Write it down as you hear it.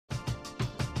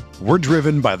We're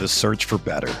driven by the search for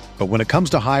better. But when it comes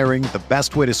to hiring, the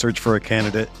best way to search for a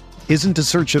candidate isn't to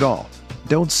search at all.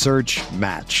 Don't search,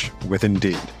 match with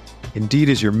Indeed. Indeed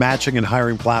is your matching and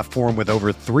hiring platform with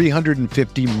over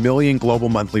 350 million global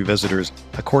monthly visitors,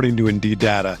 according to Indeed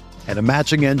data, and a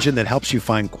matching engine that helps you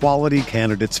find quality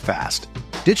candidates fast.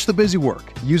 Ditch the busy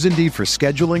work. Use Indeed for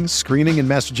scheduling, screening, and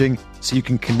messaging so you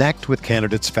can connect with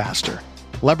candidates faster.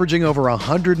 Leveraging over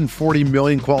 140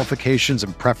 million qualifications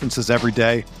and preferences every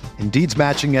day, Indeed's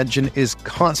matching engine is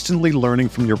constantly learning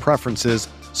from your preferences,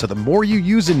 so the more you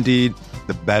use Indeed,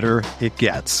 the better it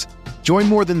gets. Join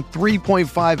more than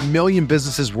 3.5 million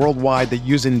businesses worldwide that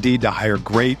use Indeed to hire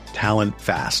great talent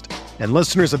fast. And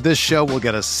listeners of this show will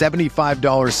get a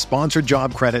 $75 sponsored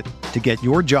job credit to get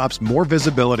your jobs more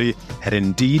visibility at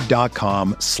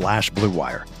Indeed.com/Blue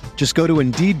Wire. Just go to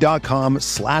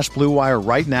Indeed.com/Blue Wire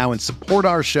right now and support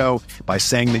our show by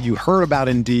saying that you heard about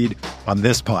Indeed on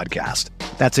this podcast.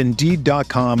 That's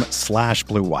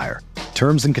Indeed.com/Blue Wire.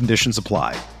 Terms and conditions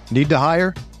apply. Need to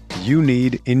hire? You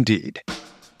need Indeed.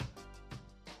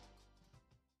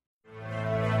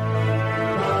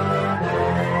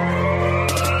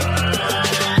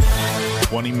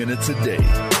 Minutes a day,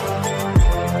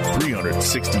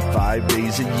 365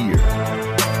 days a year.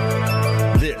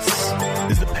 This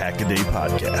is the Pack-A-Day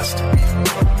Podcast.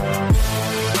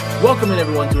 Welcome in,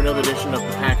 everyone, to another edition of the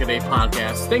Pack-A-Day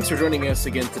Podcast. Thanks for joining us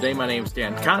again today. My name is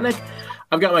Dan Kotnick.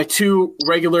 I've got my two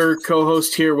regular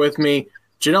co-hosts here with me,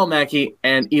 Janelle Mackey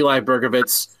and Eli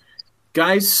Bergovitz.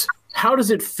 Guys, how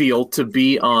does it feel to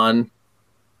be on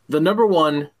the number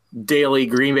one daily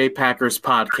Green Bay Packers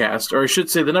podcast, or I should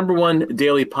say the number one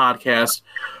daily podcast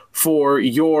for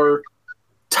your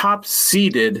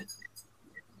top-seeded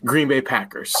Green Bay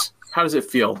Packers? How does it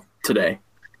feel today?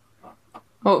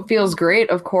 Well, it feels great,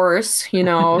 of course. You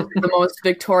know, the most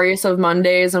victorious of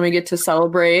Mondays, and we get to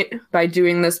celebrate by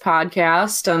doing this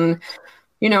podcast. And,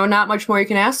 you know, not much more you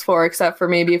can ask for, except for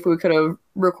maybe if we could have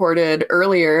recorded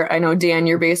earlier. I know, Dan,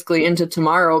 you're basically into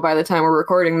tomorrow by the time we're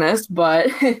recording this, but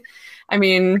I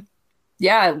mean,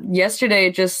 yeah, yesterday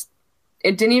it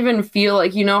didn't even feel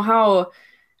like, you know how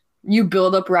you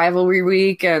build up rivalry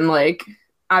week and like,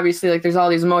 obviously like there's all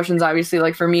these emotions, obviously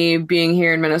like for me being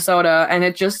here in Minnesota, and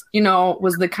it just, you know,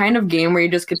 was the kind of game where you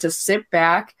just get to sit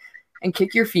back and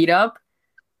kick your feet up.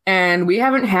 And we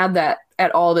haven't had that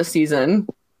at all this season.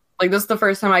 Like this is the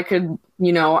first time I could,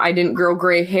 you know, I didn't grow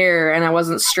gray hair and I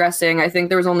wasn't stressing. I think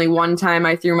there was only one time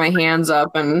I threw my hands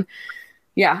up, and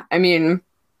yeah, I mean,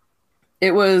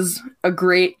 it was a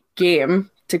great game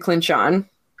to clinch on.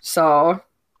 So,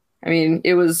 I mean,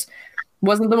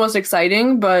 wasn't the most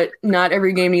exciting, but not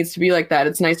every game needs to be like that.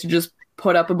 It's nice to just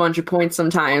put up a bunch of points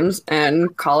sometimes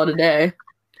and call it a day.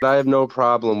 I have no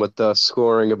problem with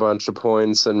scoring a bunch of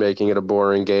points and making it a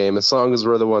boring game. As long as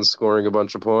we're the ones scoring a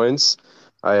bunch of points,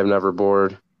 I am never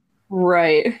bored.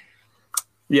 Right.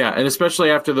 Yeah, and especially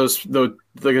after like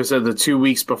I said, the 2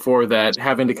 weeks before that,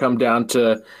 having to come down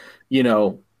to, you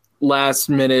know,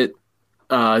 last-minute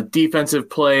defensive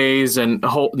plays and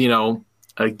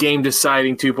a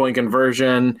game-deciding 2-point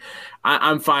conversion.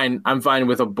 I'm fine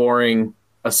with a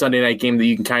Sunday night game that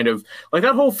you can kind of like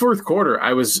that whole fourth quarter.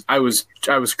 I was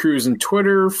cruising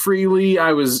Twitter freely.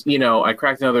 I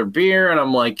cracked another beer and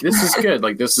I'm like, this is good.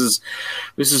 Like this is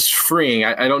freeing.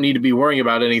 I don't need to be worrying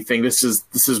about anything. This is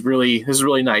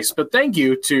really nice. But thank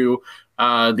you to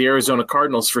the Arizona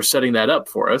Cardinals for setting that up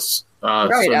for us.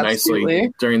 Right, so absolutely.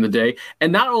 Nicely during the day.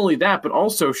 And not only that, but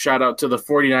also shout out to the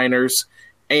 49ers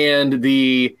and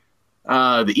the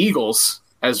Eagles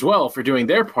as well for doing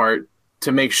their part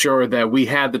to make sure that we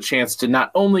had the chance to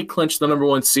not only clinch the number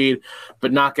one seed,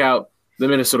 but knock out the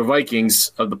Minnesota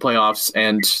Vikings of the playoffs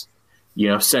and, you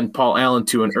know, send Paul Allen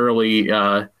to an early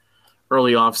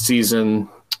off-season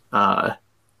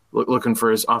looking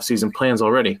for his off-season plans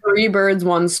already. 3 birds,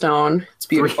 1 stone. It's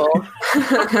beautiful.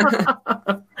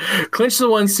 Clinch the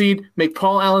 1 seed, make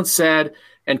Paul Allen sad,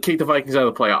 and kick the Vikings out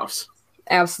of the playoffs.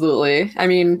 Absolutely. I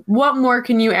mean, what more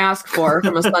can you ask for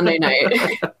from a Sunday night?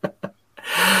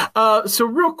 So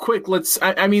real quick, we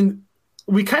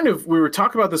were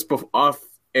talking about this off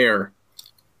air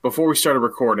before we started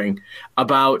recording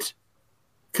about,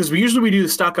 because we do the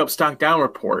stock up, stock down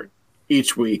report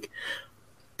each week.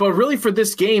 But really for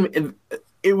this game,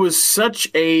 it was such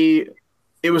a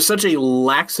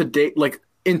laxative, like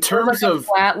in terms of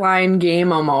flatline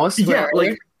game almost. Yeah,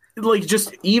 like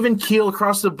just even keel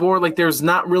across the board. Like there's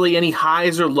not really any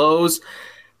highs or lows.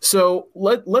 So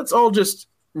let's all just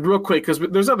real quick, because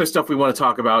there's other stuff we want to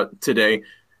talk about today.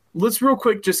 Let's real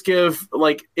quick just give,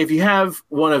 like, if you have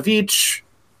one of each,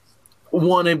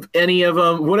 one of any of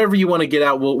them, whatever you want to get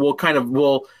out, we'll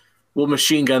we'll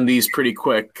machine gun these pretty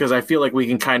quick because I feel like we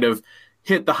can kind of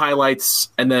hit the highlights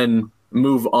and then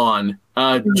move on.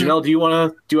 Janelle, do you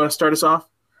want to start us off?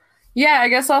 Yeah, I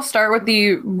guess I'll start with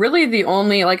the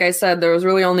only, like I said, there was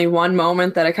really only one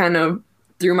moment that I kind of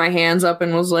threw my hands up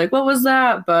and was like, what was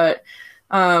that? But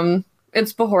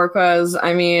it's Bojorquez.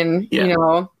 I mean,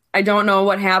 I don't know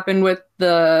what happened with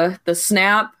the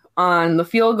snap on the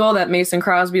field goal that Mason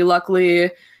Crosby,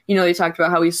 luckily, they talked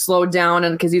about how he slowed down,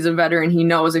 and because he's a veteran, he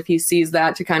knows if he sees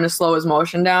that to kind of slow his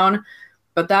motion down.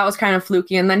 But that was kind of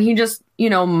fluky. And then he just,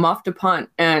 muffed a punt.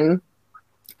 And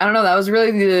I don't know, that was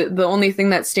really the only thing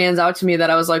that stands out to me that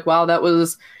I was like, wow, that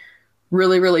was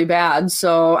really, really bad.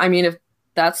 So, I mean, if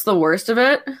that's the worst of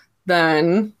it,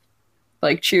 then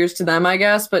cheers to them, I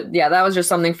guess. But yeah, that was just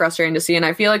something frustrating to see. And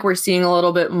I feel like we're seeing a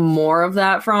little bit more of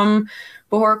that from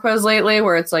Bojorquez lately,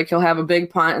 where it's like he'll have a big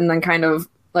punt and then kind of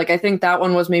I think that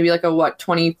one was maybe a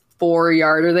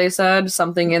 24-yarder, they said,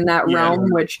 something in that realm,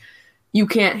 which you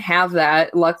can't have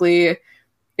that. Luckily,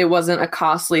 it wasn't a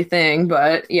costly thing,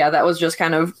 but yeah, that was just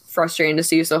kind of frustrating to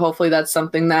see. So hopefully that's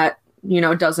something that,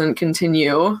 doesn't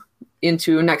continue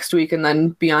into next week and then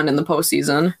beyond in the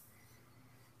postseason.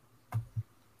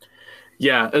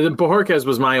 Yeah, Bojorquez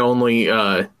was my only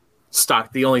the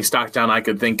only stock down I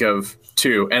could think of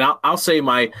too. And I'll say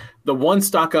the one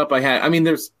stock up I had, I mean,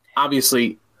 there's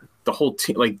obviously the whole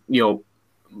team,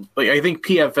 I think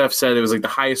PFF said it was the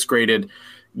highest graded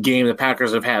game the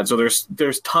Packers have had. So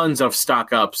there's tons of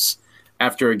stock ups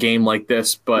after a game like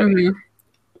this, but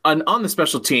on the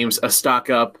special teams, a stock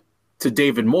up to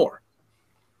David Moore.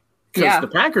 Because the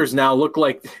Packers now look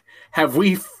like, have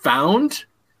we found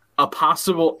a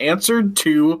possible answer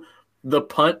to the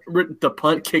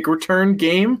punt kick return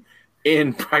game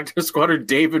in practice squad or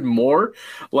David Moore?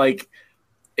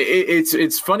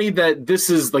 It's funny that this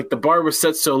is the bar was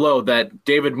set so low that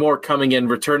David Moore coming in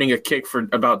returning a kick for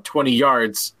about 20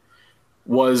 yards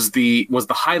was the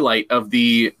highlight of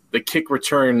the kick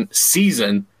return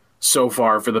season so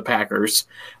far for the Packers.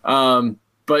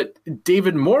 But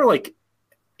David Moore,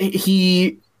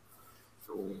 the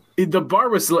bar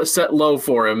was set low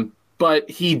for him, but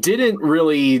he didn't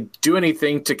really do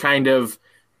anything to kind of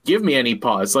give me any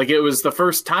pause. It was the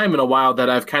first time in a while that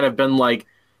I've kind of been like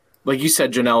you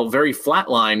said, Janelle, very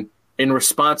flatline in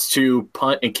response to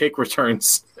punt and kick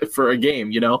returns for a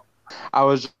game, I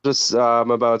was just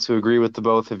about to agree with the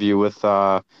both of you with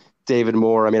David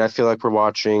Moore. I mean, I feel like we're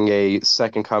watching a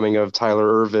second coming of Tyler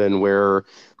Ervin where,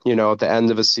 at the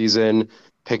end of a season,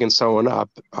 picking someone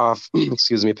up off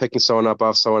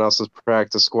someone else's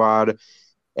practice squad.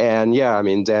 And yeah, I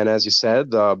mean, Dan, as you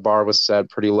said, the bar was set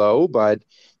pretty low, but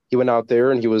he went out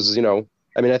there and he was,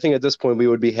 I think at this point we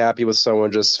would be happy with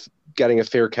someone just getting a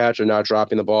fair catch and not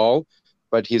dropping the ball,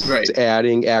 but he's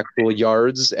adding actual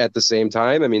yards at the same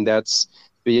time. I mean, that's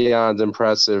beyond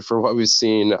impressive for what we've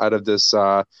seen out of this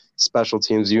special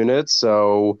teams unit.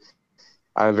 So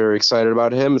I'm very excited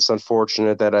about him. It's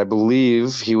unfortunate that I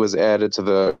believe he was added to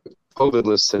the COVID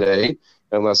list today,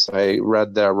 unless I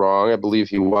read that wrong. I believe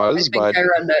he was, but I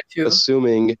read that too.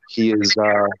 Assuming he is,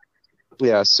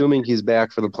 assuming he's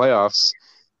back for the playoffs,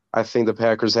 I think the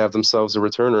Packers have themselves a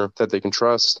returner that they can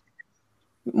trust.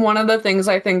 One of the things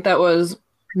I think that was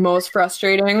most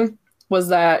frustrating was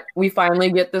that we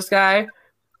finally get this guy,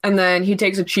 and then he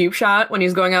takes a cheap shot when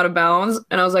he's going out of bounds.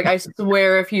 And I was like, I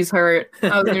swear if he's hurt,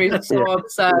 I was going to be so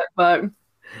upset. But,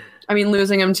 I mean,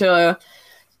 losing him to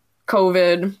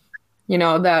COVID,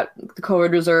 that the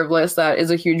COVID reserve list, that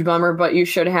is a huge bummer. But you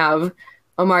should have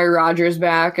Amari Rodgers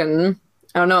back. And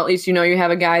I don't know, at least you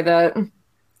have a guy that,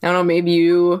 I don't know, maybe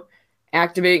you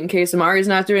activate in case Amari's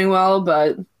not doing well.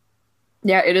 But,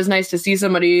 yeah, it is nice to see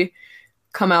somebody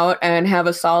come out and have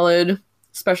a solid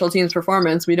special teams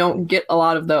performance. We don't get a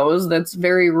lot of those. That's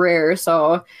very rare.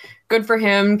 So good for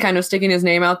him kind of sticking his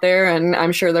name out there. And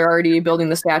I'm sure they're already building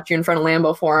the statue in front of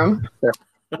Lambeau for him.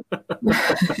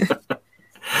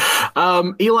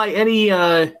 Eli,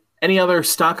 any other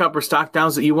stock up or stock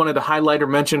downs that you wanted to highlight or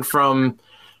mention from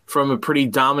a pretty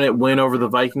dominant win over the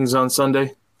Vikings on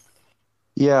Sunday?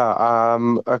 Yeah,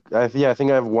 I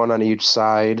think I have one on each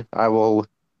side. I will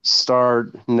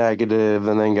start negative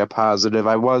and then get positive.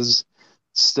 I was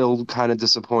still kind of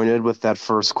disappointed with that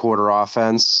first quarter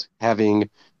offense, having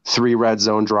 3 red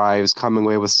zone drives, coming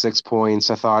away with 6 points.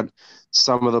 I thought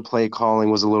some of the play calling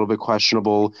was a little bit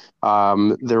questionable.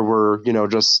 There were,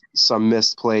 just some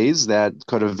missed plays that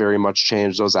could have very much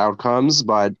changed those outcomes.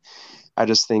 But I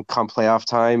just think come playoff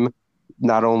time,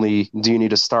 not only do you need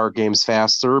to start games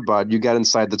faster, but you get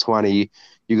inside the 20,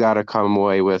 you got to come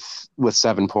away with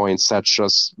 7 points. That's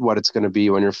just what it's going to be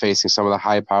when you're facing some of the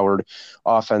high-powered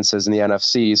offenses in the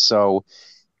NFC. So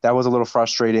that was a little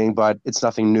frustrating, but it's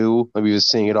nothing new. We were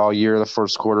seeing it all year. The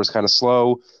first quarter is kind of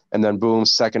slow, and then boom,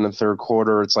 second and third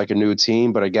quarter, it's like a new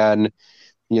team. But again,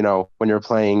 when you're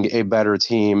playing a better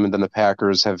team than the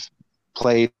Packers have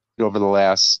played over the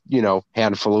last,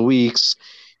 handful of weeks,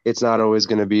 it's not always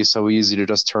going to be so easy to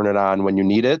just turn it on when you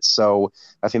need it. So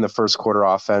I think the first quarter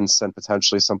offense and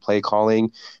potentially some play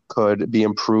calling could be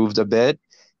improved a bit.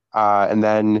 And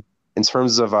then in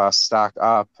terms of stock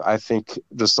up, I think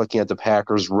just looking at the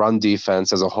Packers' run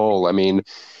defense as a whole, I mean,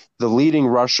 the leading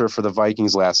rusher for the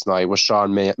Vikings last night was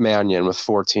Sean Mannion with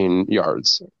 14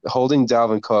 yards, holding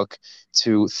Dalvin Cook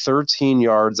to 13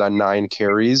 yards on 9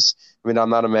 carries. I mean, I'm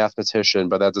not a mathematician,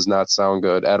 but that does not sound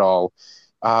good at all.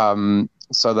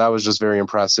 So that was just very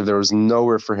impressive. There was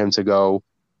nowhere for him to go.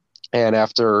 And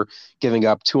after giving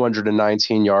up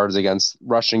 219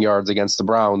 rushing yards against the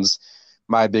Browns,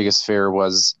 my biggest fear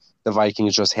was the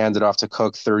Vikings just handed off to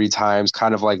Cook 30 times,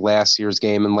 kind of like last year's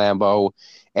game in Lambeau.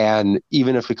 And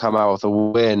even if we come out with a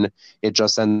win, it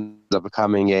just ends up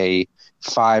becoming a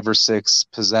 5 or 6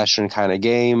 possession kind of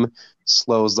game,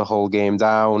 slows the whole game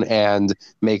down, and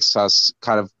makes us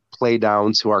kind of play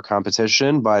down to our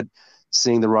competition. But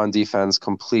seeing the run defense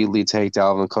completely take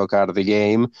Dalvin Cook out of the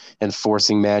game and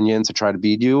forcing Mannion to try to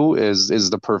beat you is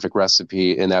the perfect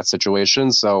recipe in that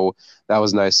situation. So that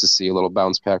was nice to see a little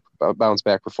bounce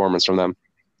back performance from them.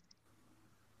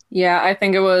 Yeah, I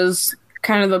think it was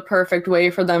kind of the perfect way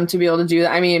for them to be able to do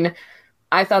that. I mean,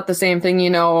 I thought the same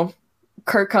thing,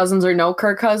 Kirk Cousins or no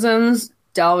Kirk Cousins,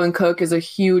 Dalvin Cook is a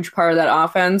huge part of that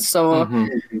offense. So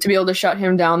to be able to shut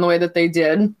him down the way that they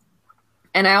did.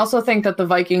 And I also think that the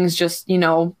Vikings just,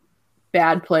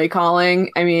 bad play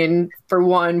calling. I mean, for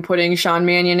one, putting Sean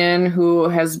Mannion in, who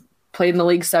has played in the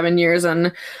league 7 years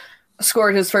and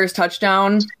scored his first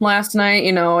touchdown last night.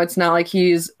 It's not like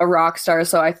he's a rock star.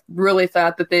 So I really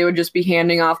thought that they would just be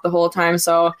handing off the whole time.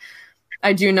 So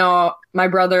I do know my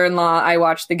brother-in-law, I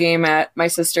watched the game at my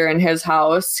sister and his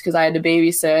house because I had to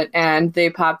babysit, and they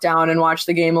popped down and watched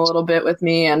the game a little bit with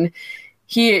me. And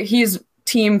he's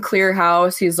team clear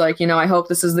house. He's like, I hope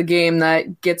this is the game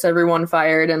that gets everyone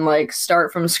fired and like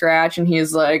start from scratch. And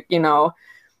he's like, I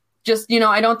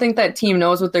don't think that team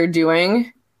knows what they're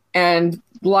doing. And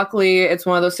luckily it's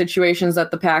one of those situations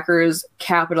that the Packers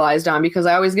capitalized on, because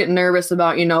I always get nervous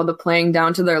about, the playing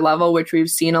down to their level, which we've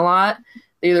seen a lot.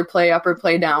 They either play up or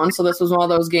play down. So this was one of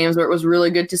those games where it was really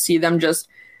good to see them just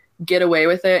get away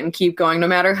with it and keep going, no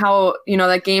matter how,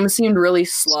 that game seemed really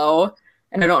slow.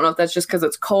 And I don't know if that's just because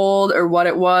it's cold or what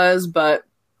it was, but,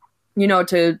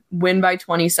 to win by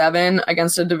 27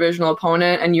 against a divisional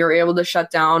opponent, and you're able to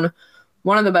shut down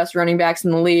one of the best running backs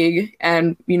in the league.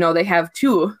 And, they have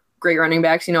 2 great running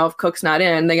backs. If Cook's not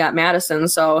in, they got Madison.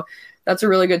 So that's a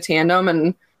really good tandem.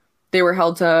 And they were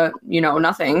held to,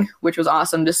 nothing, which was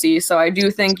awesome to see. So I do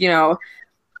think,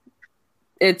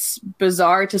 it's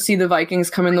bizarre to see the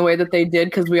Vikings come in the way that they did,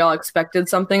 because we all expected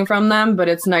something from them, but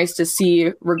it's nice to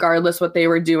see, regardless what they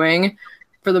were doing,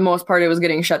 for the most part, it was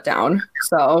getting shut down.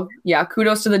 So yeah,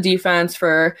 kudos to the defense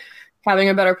for having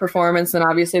a better performance. And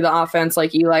obviously the offense,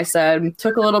 like Eli said,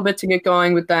 took a little bit to get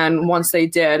going, but then once they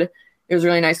did, it was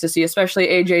really nice to see, especially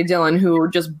AJ Dillon, who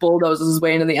just bulldozes his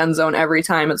way into the end zone every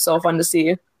time. It's so fun to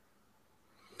see.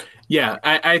 Yeah,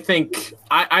 I think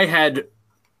I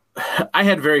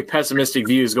had very pessimistic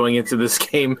views going into this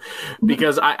game,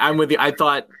 because I'm with you. I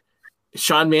thought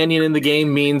Sean Mannion in the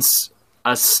game means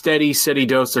a steady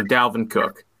dose of Dalvin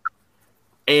Cook.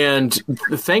 And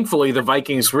thankfully, the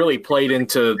Vikings really played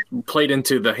into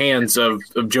the hands of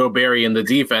Joe Barry and the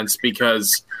defense,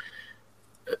 because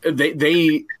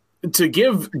they to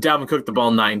give Dalvin Cook the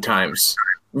ball 9 times,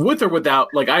 with or without,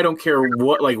 I don't care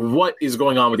what is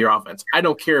going on with your offense. I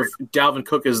don't care if Dalvin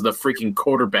Cook is the freaking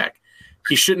quarterback.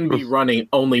 He shouldn't be running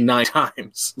only 9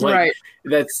 times. Right.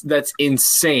 That's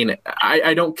insane.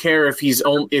 I don't care if he's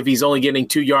only getting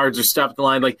 2 yards or stopping the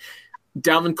line.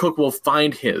 Dalvin Cook will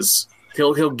find his.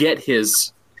 He'll get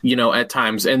his, at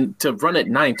times. And to run it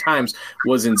 9 times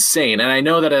was insane. And I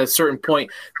know that at a certain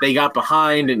point they got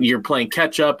behind and you're playing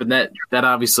catch up, and that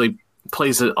obviously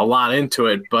plays a lot into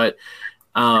it. But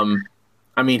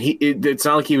it's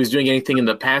not like he was doing anything in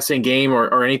the passing game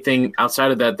or anything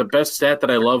outside of that. The best stat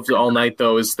that I loved all night,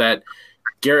 though, is that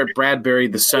Garrett Bradbury,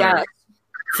 the center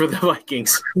for the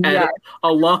Vikings,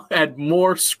 had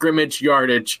more scrimmage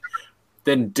yardage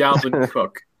than Dalvin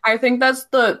Cook. I think that's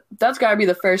got to be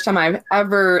the first time I've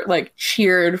ever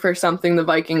cheered for something the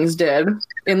Vikings did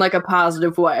in a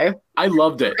positive way. I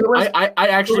loved it. I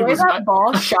actually was. That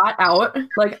ball shot out.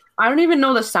 I don't even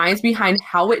know the science behind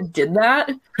how it did that.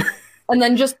 And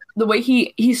then just the way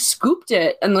he scooped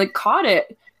it and caught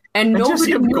it. and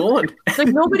nobody knew. Going. Like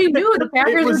nobody knew. The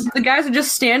Packers, the guys are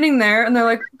just standing there, and they're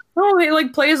like, "Oh, he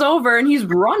like plays over, and he's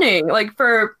running like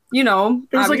for It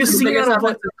was like a scene out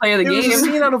of play of the game. It was a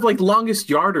scene out of like Longest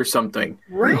Yard or something.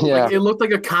 Right? Yeah. Like, it looked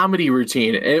like a comedy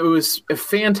routine. It was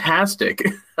fantastic.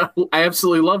 I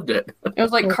absolutely loved it. It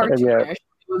was like cartoonish.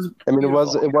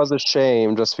 It was a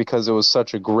shame just because it was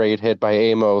such a great hit by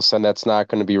Amos, and that's not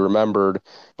going to be remembered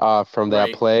from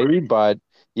that play. But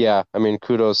yeah, I mean,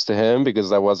 kudos to him because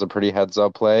that was a pretty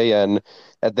heads-up play, and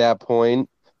at that point,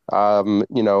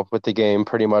 with the game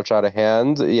pretty much out of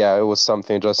hand, yeah, it was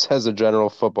something just as a general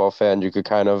football fan you could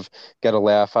kind of get a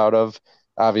laugh out of.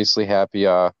 Obviously, happy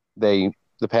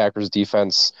the Packers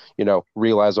defense,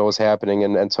 realized what was happening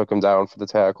and took him down for the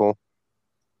tackle.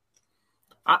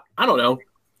 I don't know.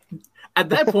 At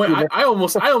that point, I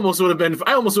almost would have been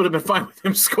fine with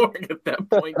him scoring at that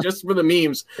point, just for the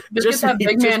memes. Just get that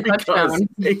big man touchdown.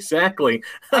 Exactly.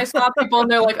 I saw people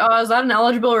and they're like, "Oh, is that an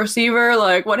eligible receiver?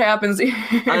 Like, what happens here?"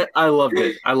 I loved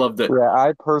it. Yeah,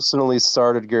 I personally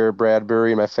started Garrett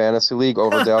Bradbury in my fantasy league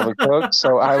over Dalvin Cook,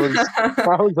 so I was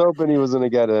hoping he was going to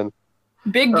get in.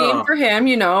 Big game for him,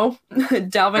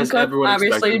 Dalvin Cook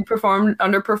obviously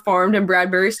underperformed, and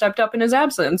Bradbury stepped up in his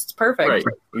absence. It's perfect. Right,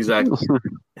 exactly.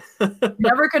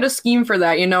 Never could have schemed for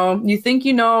that, You think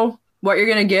you know what you're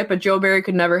going to get, but Joe Barry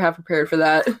could never have prepared for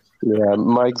that. Yeah,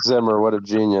 Mike Zimmer, what a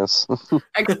genius.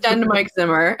 Extend Mike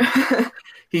Zimmer.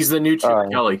 He's the new Chip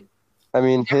Kelly. I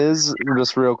mean, his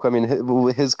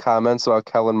comments about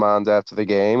Kellen Mond after the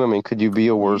game, could you be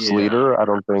a worse leader? I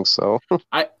don't think so.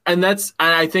 I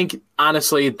think,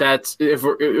 honestly, that's if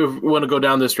we want to go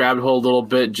down this rabbit hole a little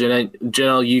bit,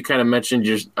 Janelle, you kind of mentioned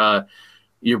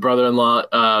your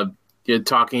brother-in-law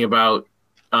talking about,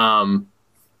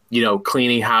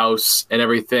 cleaning house and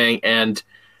everything. And,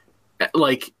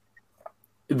 like,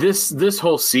 this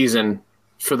whole season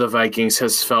for the Vikings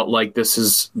has felt like this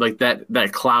is like that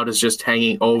cloud is just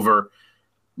hanging over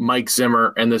Mike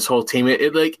Zimmer and this whole team.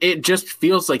 It just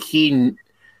feels like he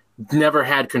never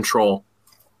had control.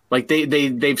 Like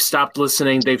they've stopped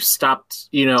listening. They've stopped,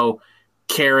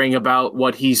 caring about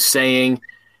what he's saying.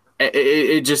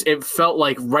 It felt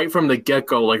like right from the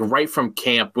get-go, like right from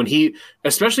camp,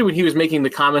 especially when he was making the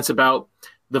comments about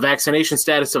the vaccination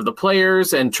status of the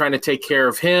players and trying to take care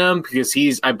of him because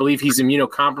I believe he's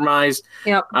immunocompromised.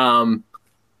 Yep.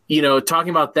 Talking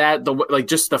about that,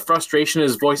 just the frustration in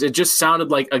his voice, it just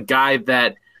sounded like a guy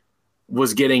that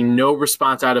was getting no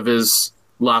response out of his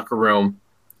locker room.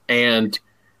 And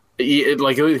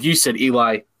like you said,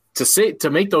 Eli, to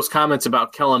make those comments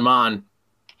about Kellen Mond,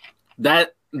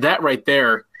 that right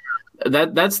there,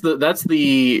 that's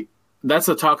the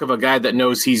talk of a guy that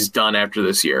knows he's done after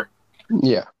this year.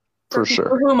 Yeah, for sure.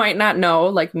 People who might not know,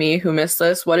 like me, who missed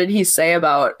this, what did he say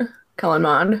about Kellen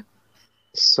Mond?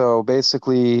 So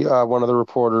basically, one of the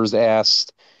reporters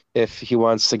asked if he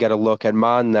wants to get a look at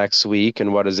Mond next week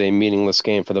and what is a meaningless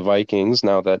game for the Vikings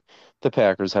now that the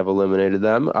Packers have eliminated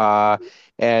them.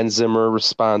 And Zimmer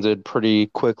responded pretty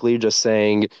quickly, just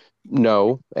saying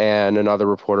no. And another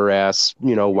reporter asked,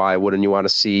 why wouldn't you want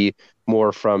to see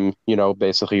more from,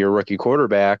 basically your rookie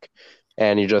quarterback?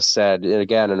 And he just said,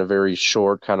 again, in a very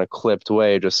short, kind of clipped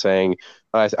way, just saying,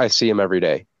 I see him every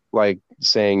day. Like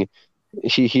saying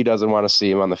he doesn't want to see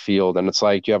him on the field. And it's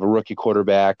like you have a rookie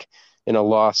quarterback in a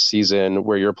lost season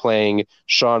where you're playing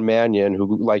Sean Mannion,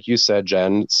 who, like you said,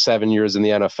 Jen, 7 years in the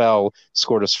NFL,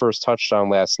 scored his first touchdown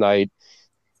last night.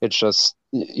 It's just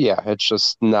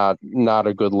not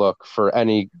a good look for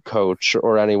any coach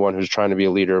or anyone who's trying to be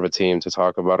a leader of a team to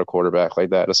talk about a quarterback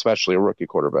like that, especially a rookie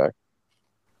quarterback.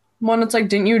 One, it's like,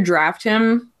 didn't you draft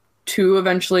him to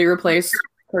eventually replace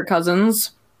Kirk Cousins?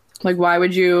 Like, why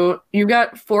would you? You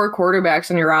got 4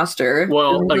 quarterbacks on your roster.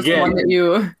 Well,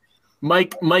 again,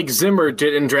 Mike Zimmer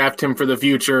didn't draft him for the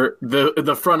future.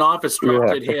 The front office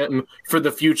drafted him for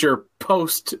the future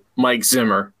post Mike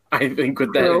Zimmer. I think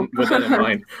with that in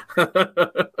mind.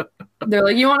 They're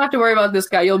like, you won't have to worry about this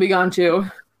guy. You'll be gone too.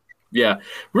 Yeah,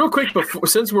 real quick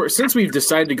since we've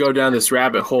decided to go down this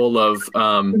rabbit hole of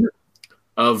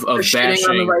bashing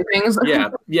the Vikings.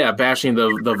 bashing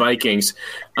the Vikings.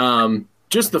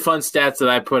 Just the fun stats that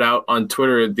I put out on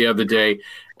Twitter the other day.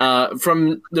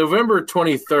 From November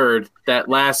 23rd, that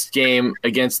last game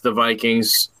against the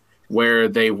Vikings where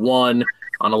they won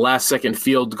on a last-second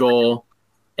field goal.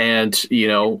 And,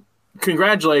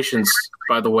 congratulations,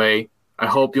 by the way. I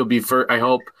hope you'll be first. I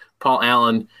hope, Paul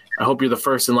Allen, I hope you're the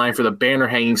first in line for the banner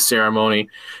hanging ceremony.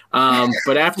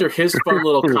 But after his fun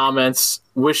little comments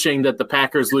wishing that the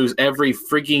Packers lose every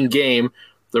freaking game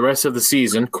the rest of the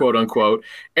season, quote unquote,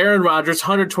 Aaron Rodgers,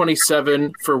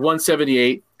 127 for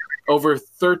 178, over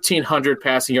 1,300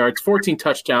 passing yards, 14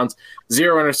 touchdowns,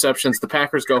 0 interceptions. The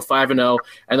Packers go 5-0,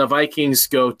 and the Vikings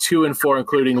go 2-4,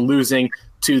 including losing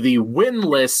to the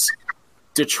winless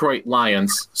Detroit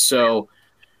Lions. So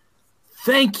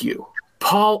thank you,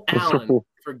 Paul Allen,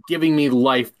 for giving me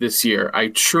life this year. I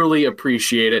truly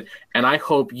appreciate it, and I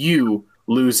hope you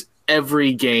lose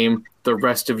every game the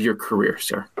rest of your career,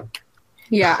 sir.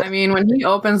 Yeah, I mean, when he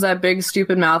opens that big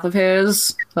stupid mouth of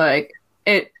his, like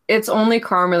it's only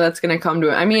karma that's going to come to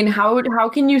it. I mean, how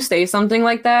can you say something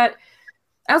like that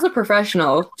as a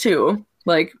professional too?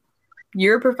 Like,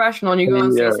 you're a professional and you go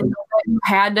and say something like that. You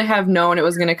had to have known it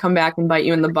was going to come back and bite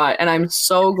you in the butt. And I'm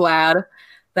so glad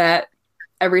that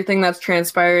everything that's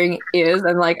transpiring is,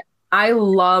 and like, I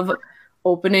love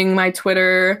opening my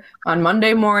Twitter on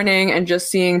Monday morning and just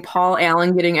seeing Paul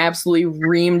Allen getting absolutely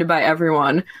reamed by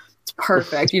everyone. It's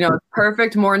perfect.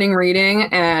 Perfect morning reading.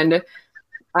 And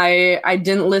I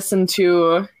didn't listen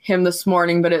to him this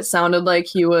morning, but it sounded like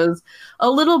he was a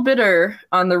little bitter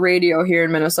on the radio here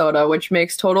in Minnesota, which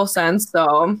makes total sense.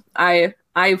 So I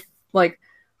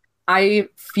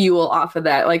fuel off of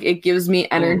that. Like, it gives me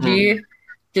energy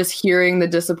just hearing the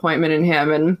disappointment in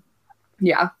him. And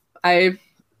yeah,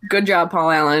 good job,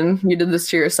 Paul Allen. You did this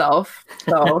to yourself.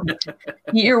 So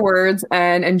eat your words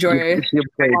and enjoy. You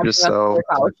paid yourself.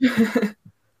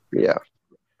 Yeah.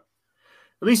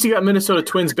 At least you got Minnesota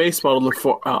Twins baseball to look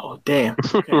for. Oh, damn.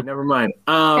 Okay, never mind.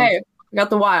 Hey, got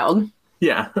the Wild.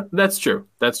 Yeah, that's true.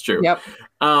 Yep.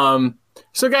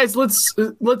 So, guys,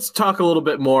 let's talk a little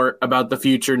bit more about the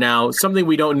future now. Something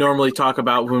we don't normally talk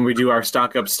about when we do our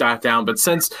stock up, stock down. But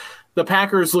since the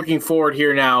Packers looking forward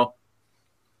here now,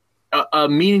 a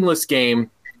meaningless game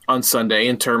on Sunday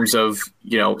in terms of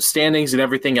standings and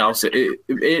everything else. It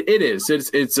is.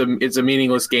 It's a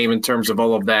meaningless game in terms of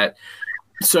all of that.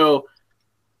 So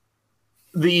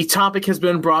the topic has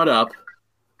been brought up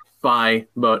by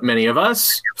many of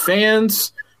us,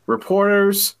 fans,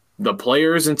 reporters, the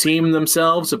players and team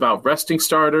themselves, about resting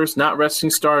starters, not resting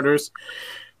starters.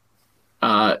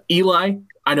 Eli,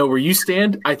 I know where you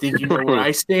stand. I think you know where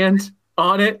I stand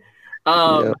on it.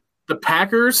 The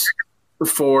Packers,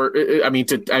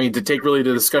 to take really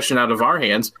the discussion out of our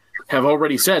hands, have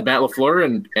already said, Matt LaFleur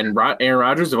and Aaron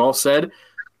Rodgers have all said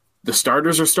the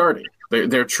starters are starting.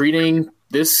 They're treating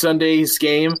this Sunday's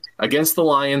game against the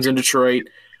Lions in Detroit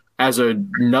as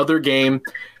another game.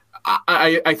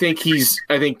 I think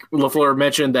LaFleur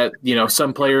mentioned that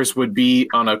some players would be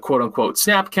on a quote unquote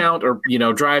snap count or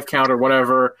drive count or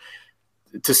whatever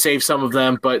to save some of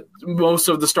them, but most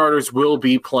of the starters will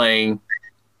be playing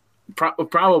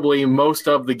probably most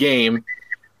of the game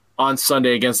on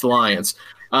Sunday against the Lions.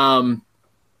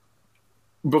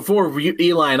 Before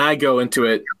Eli and I go into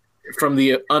it, from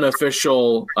the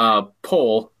unofficial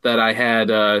poll that I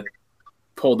had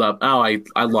pulled up. Oh,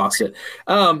 I lost it.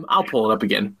 I'll pull it up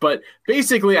again. But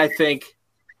basically, I think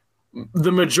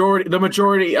the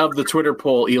majority of the Twitter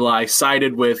poll, Eli,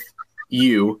 sided with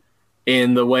you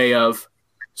in the way of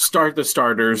start the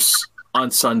starters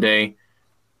on Sunday.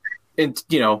 And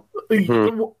give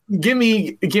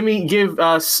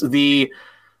us the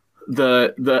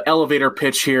elevator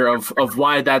pitch here of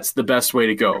why that's the best way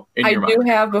to go. I do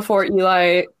have, before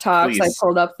Eli talks, please. I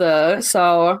pulled up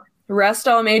rest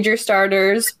all major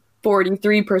starters,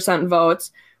 43%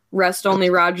 votes. Rest only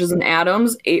Rodgers and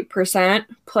Adams, 8%.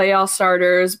 Play all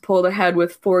starters pulled ahead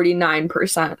with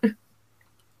 49%.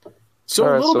 So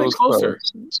a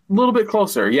little bit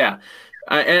closer, yeah.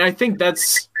 And I think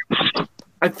that's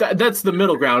the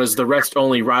middle ground, is the rest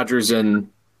only Rodgers and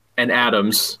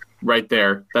Adams right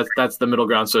there. That's the middle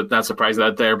ground, so it's not surprising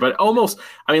that there. But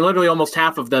literally almost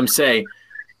half of them say,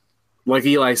 like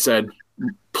Eli said,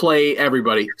 play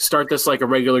everybody. Start this like a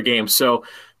regular game. So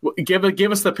give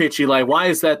us the pitch, Eli. Why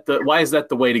is that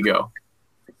the way to go?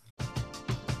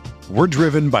 We're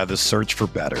driven by the search for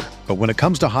better. But when it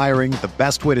comes to hiring, the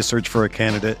best way to search for a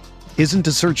candidate isn't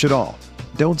to search at all.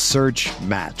 Don't search,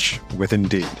 match with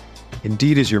Indeed.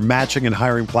 Indeed is your matching and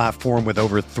hiring platform with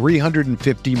over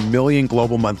 350 million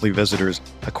global monthly visitors,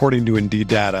 according to Indeed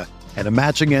data, and a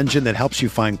matching engine that helps you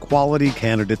find quality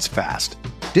candidates fast.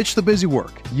 Ditch the busy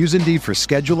work. Use Indeed for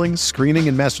scheduling, screening,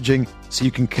 and messaging so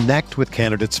you can connect with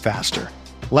candidates faster.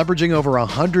 Leveraging over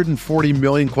 140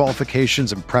 million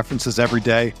qualifications and preferences every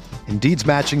day, Indeed's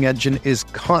matching engine is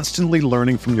constantly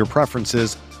learning from your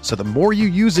preferences, so the more you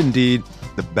use Indeed,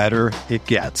 the better it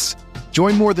gets.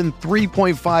 Join more than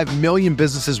 3.5 million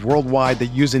businesses worldwide that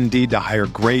use Indeed to hire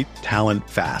great talent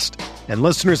fast. And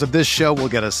listeners of this show will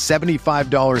get a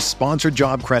 $75 sponsored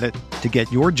job credit to get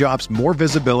your jobs more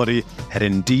visibility at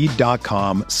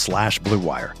Indeed.com/Blue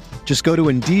Wire. Just go to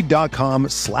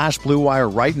Indeed.com/Blue Wire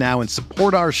right now and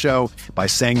support our show by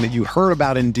saying that you heard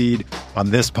about Indeed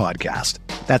on this podcast.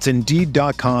 That's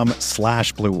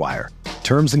Indeed.com/Blue Wire.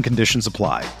 Terms and conditions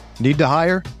apply. Need to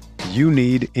hire? You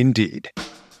need Indeed.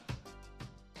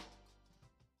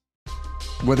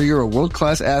 Whether you're a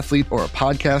world-class athlete or a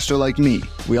podcaster like me,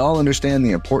 we all understand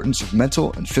the importance of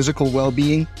mental and physical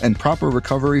well-being and proper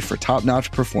recovery for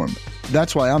top-notch performance.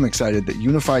 That's why I'm excited that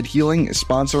Unified Healing is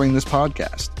sponsoring this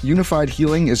podcast. Unified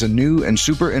Healing is a new and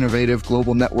super innovative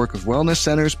global network of wellness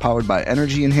centers powered by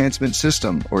Energy Enhancement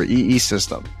System, or EE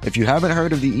System. If you haven't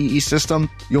heard of the EE System,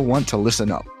 you'll want to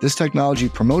listen up. This technology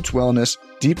promotes wellness,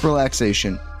 deep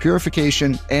relaxation,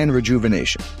 purification, and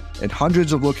rejuvenation. In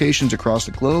hundreds of locations across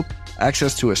the globe,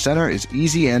 access to a center is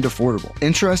easy and affordable.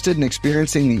 Interested in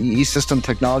experiencing the EE System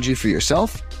technology for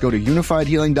yourself? Go to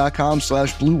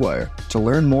unifiedhealing.com/Blue Wire to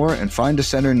learn more and find a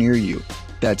center near you.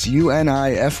 That's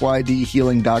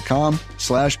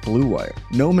UNIFYDhealing.com/Blue Wire.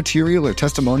 No material or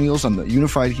testimonials on the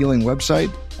Unified Healing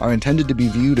website are intended to be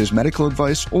viewed as medical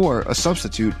advice or a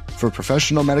substitute for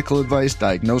professional medical advice,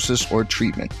 diagnosis, or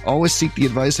treatment. Always seek the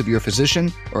advice of your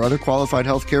physician or other qualified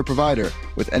healthcare provider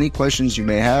with any questions you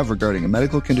may have regarding a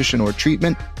medical condition or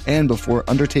treatment and before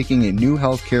undertaking a new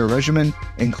healthcare regimen,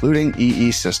 including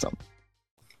EE System.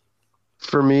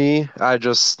 For me, I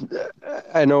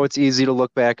know it's easy to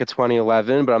look back at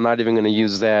 2011, but I'm not even going to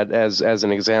use that as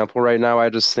an example right now. I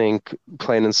just think,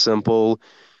 plain and simple,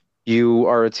 you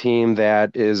are a team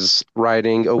that is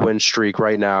riding a win streak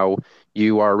right now.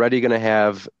 You are already going to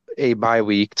have a bye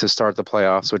week to start the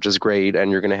playoffs, which is great, and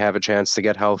you're going to have a chance to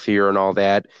get healthier and all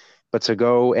that. But to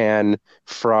go and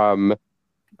from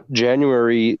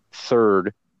January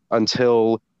 3rd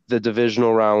until the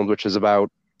divisional round, which is about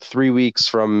 3 weeks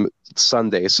from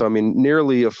Sunday. So, I mean,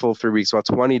 nearly a full 3 weeks, about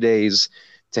 20 days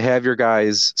to have your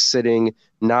guys sitting,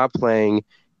 not playing,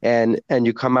 and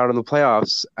you come out in the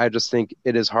playoffs. I just think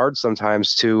it is hard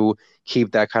sometimes to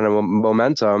keep that kind of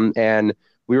momentum. And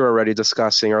we were already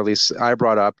discussing, or at least I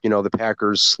brought up, the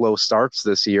Packers' slow starts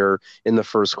this year in the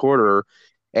first quarter.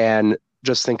 And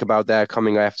just think about that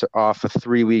coming off a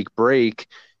 3-week break.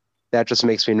 That just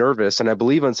makes me nervous. And I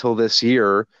believe until this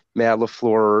year, Matt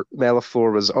LaFleur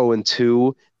was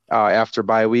 0-2 after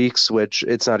bye weeks, which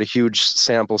it's not a huge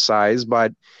sample size,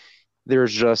 but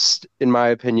there's just, in my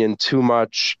opinion, too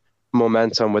much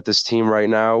momentum with this team right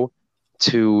now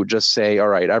to just say, all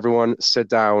right, everyone sit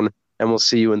down and we'll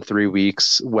see you in 3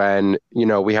 weeks when,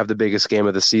 we have the biggest game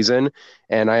of the season.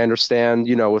 And I understand,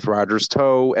 with Rodgers'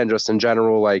 toe and just in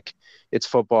general, like, it's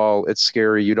football, it's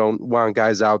scary. You don't want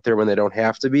guys out there when they don't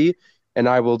have to be. And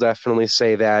I will definitely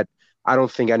say that I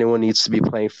don't think anyone needs to be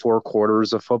playing 4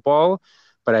 quarters of football,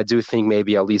 but I do think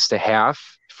maybe at least a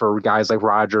half for guys like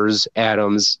Rodgers,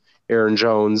 Adams, Aaron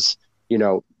Jones,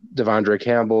 Devondre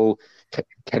Campbell,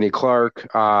 Kenny Clark.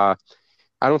 I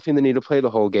don't think they need to play the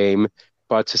whole game,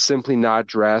 but to simply not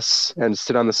dress and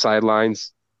sit on the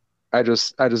sidelines, I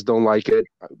just don't like it.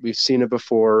 We've seen it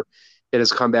before. It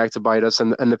has come back to bite us,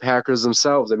 and the Packers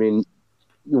themselves. I mean,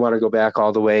 you want to go back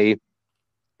all the way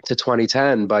to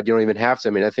 2010, but you don't even have to.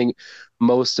 I mean, I think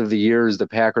most of the years the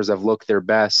Packers have looked their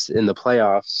best in the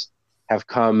playoffs have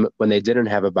come when they didn't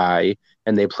have a bye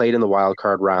and they played in the wild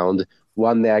card round,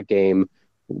 won that game,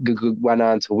 went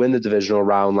on to win the divisional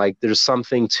round. Like, there's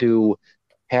something to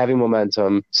having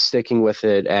momentum, sticking with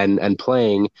it, and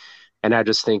playing. And I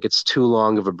just think it's too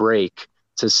long of a break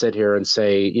to sit here and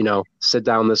say, sit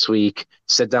down this week,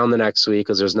 sit down the next week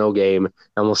because there's no game,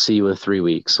 and we'll see you in 3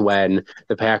 weeks. When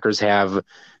the Packers have,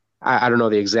 I don't know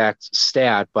the exact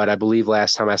stat, but I believe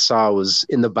last time I saw it was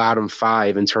in the bottom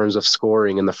 5 in terms of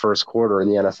scoring in the first quarter in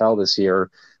the NFL this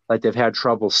year. Like, they've had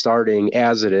trouble starting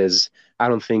as it is. I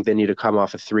don't think they need to come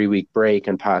off a 3-week break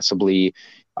and possibly,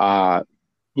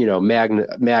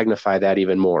 magnify that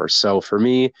even more. So for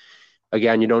me,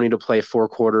 again, you don't need to play 4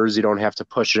 quarters. You don't have to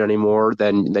push it anymore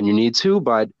than you need to,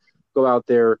 but go out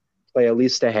there, play at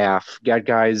least a half, get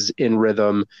guys in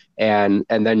rhythm, and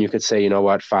then you could say, you know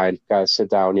what, fine, guys, sit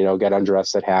down, get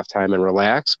undressed at halftime and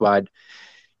relax. But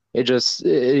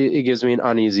it gives me an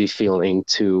uneasy feeling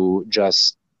to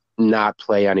just not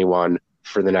play anyone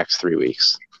for the next 3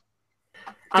 weeks.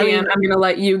 Dan, I'm going to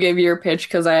let you give your pitch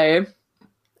because I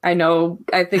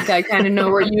think I kind of know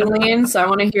where you lean, so I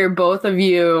want to hear both of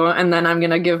you, and then I'm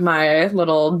going to give my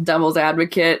little devil's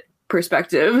advocate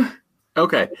perspective.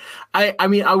 Okay.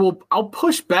 I'll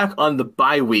push back on the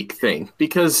bye week thing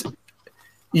because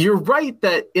you're right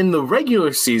that in the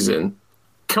regular season,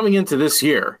 coming into this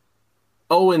year,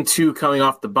 0-2 coming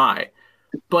off the bye,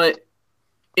 but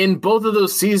in both of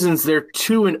those seasons, they're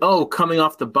 2-0 coming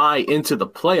off the bye into the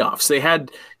playoffs. They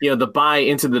had, the bye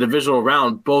into the divisional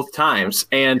round both times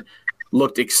and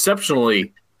looked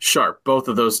exceptionally sharp both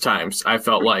of those times, I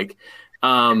felt like.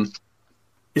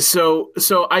 So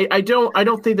I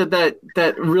don't think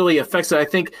that really affects it.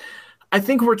 I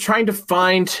think we're trying to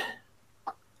find.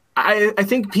 I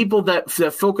think people that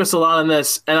focus a lot on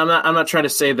this, and I'm not trying to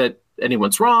say that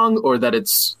anyone's wrong or that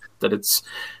it's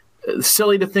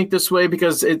silly to think this way,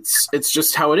 because it's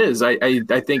just how it is.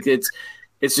 I think it's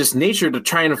just nature to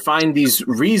try and find these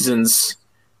reasons,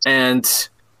 and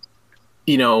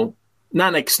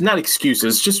not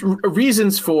excuses, just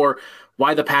reasons for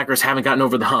why the Packers haven't gotten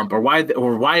over the hump,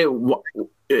 or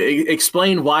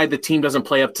explain why the team doesn't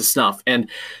play up to snuff. And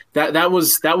that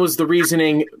was the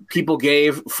reasoning people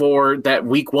gave for that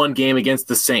Week 1 game against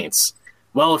the Saints.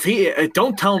 Well,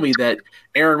 don't tell me that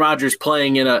Aaron Rodgers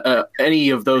playing in any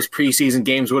of those preseason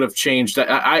games would have changed.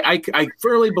 I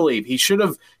firmly believe he should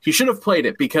have played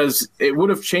it, because it would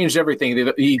have changed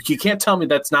everything. You can't tell me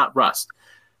that's not rust.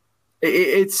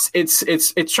 It's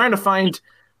trying to find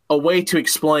a way to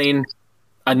explain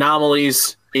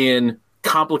anomalies in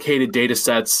complicated data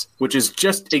sets, which is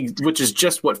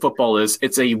just what football is.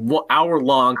 It's a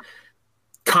hour-long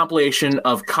compilation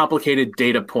of complicated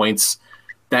data points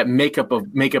that make up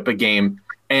a game,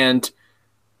 and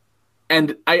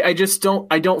I just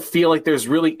don't feel like there's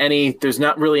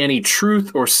not really any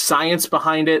truth or science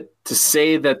behind it to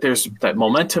say that that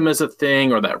momentum is a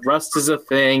thing or that rust is a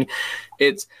thing.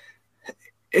 It's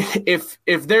if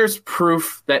there's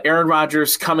proof that Aaron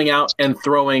Rodgers coming out and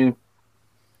throwing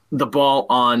the ball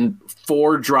on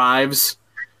 4 drives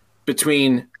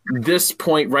between this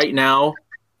point right now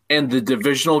and the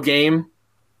divisional game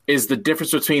is the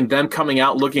difference between them coming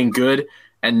out looking good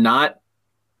and not,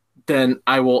 then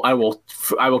I will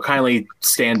kindly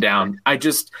stand down. I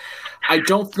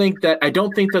don't think that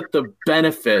the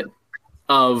benefit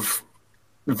of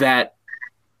that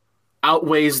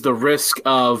outweighs the risk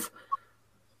of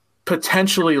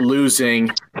potentially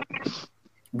losing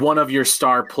one of your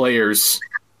star players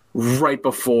right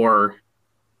before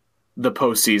the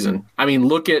postseason. I mean,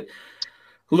 look at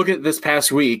this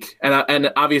past week,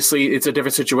 and obviously it's a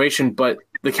different situation, but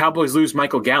the Cowboys lose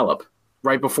Michael Gallup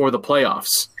right before the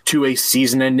playoffs to a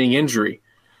season-ending injury.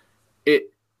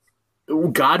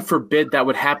 God forbid that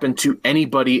would happen to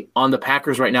anybody on the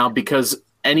Packers right now, because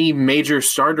any major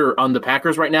starter on the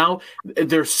Packers right now,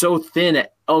 they're so thin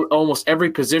at almost every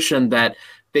position that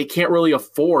they can't really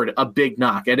afford a big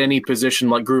knock at any position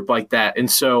group like that. And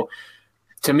so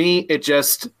to me, it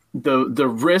just the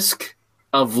risk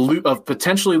of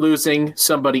potentially losing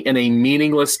somebody in a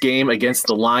meaningless game against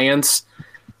the Lions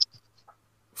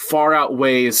far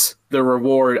outweighs the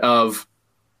reward of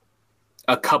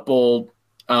a couple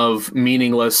of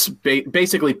meaningless,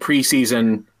 basically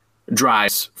preseason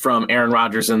drives from Aaron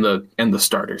Rodgers and the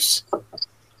starters.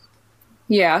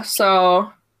 Yeah,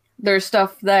 so there's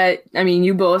stuff that, I mean,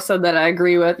 you both said that I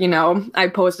agree with. I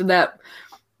posted that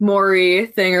Maury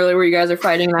thing earlier where you guys are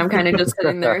fighting, and I'm kind of just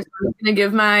sitting there. So I'm going to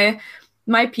give my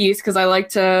piece, because I like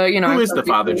to, Who is the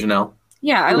father, Janelle?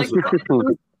 Yeah, I like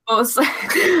to both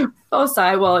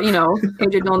sides. Well,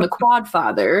 AJ Dillon, the quad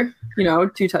father, 2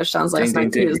 touchdowns last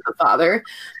night. He is the father.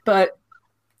 But,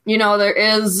 there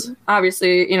is,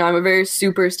 obviously, I'm a very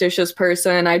superstitious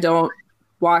person. I don't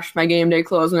wash my game day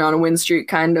clothes when I'm on a win streak,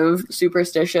 kind of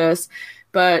superstitious.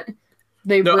 But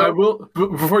I will,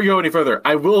 before you go any further,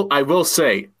 I will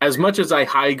say, as much as I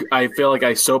feel like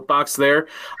I soapbox there,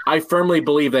 I firmly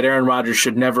believe that Aaron Rodgers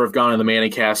should never have gone on the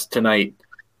Manning cast tonight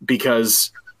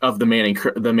because of the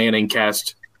Manning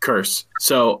cast curse.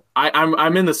 So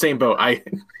I'm in the same boat.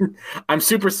 I'm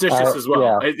superstitious as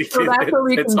well. Yeah. So that's what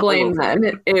we can blame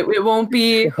then. It won't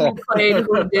be who played,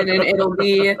 who didn't. It'll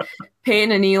be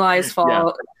Peyton and Eli's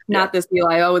fault. Yeah. Not this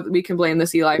Eli. Oh, we can blame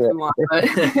this Eli if we want.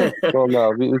 But. Well, no,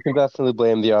 we can definitely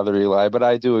blame the other Eli. But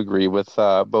I do agree with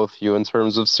both you in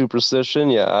terms of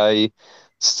superstition. Yeah, I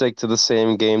stick to the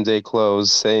same game day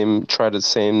clothes, try the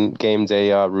same game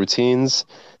day routines.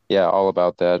 Yeah, all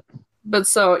about that. But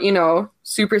so,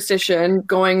 superstition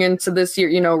going into this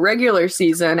year, regular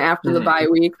season after the bye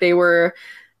week, they were,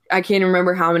 I can't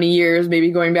remember how many years,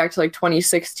 maybe going back to like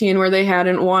 2016 where they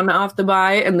hadn't won off the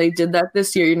bye, and they did that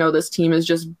this year. This team is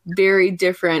just very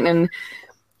different. And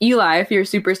Eli, if you're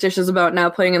superstitious about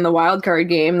not playing in the wild card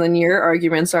game, then your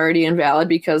argument's already invalid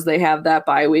because they have that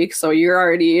bye week. So you're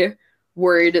already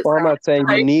worried. Well, I'm not saying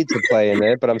you need to play in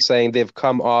it, but I'm saying they've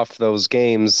come off those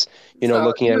games,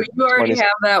 looking at you already have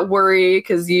that worry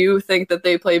because you think that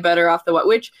they play better off the what,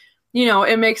 which,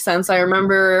 it makes sense. I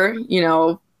remember,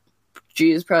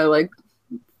 probably like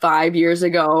 5 years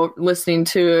ago, listening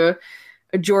to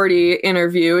a Jordy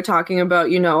interview talking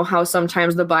about, how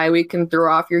sometimes the bye week can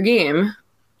throw off your game.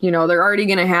 They're already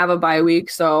going to have a bye week,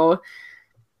 so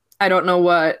I don't know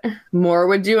what Moore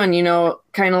would do. And,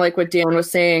 kind of like what Dan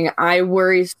was saying, I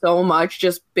worry so much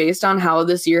just based on how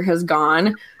this year has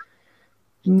gone,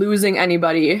 losing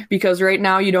anybody, because right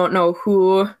now you don't know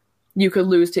who you could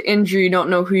lose to injury. You don't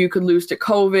know who you could lose to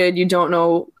COVID. You don't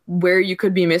know where you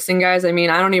could be missing guys. I mean,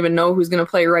 I don't even know who's going to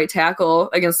play right tackle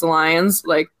against the Lions.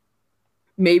 Like,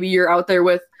 maybe you're out there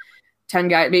with 10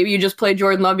 guys. Maybe you just play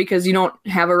Jordan Love because you don't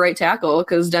have a right tackle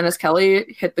because Dennis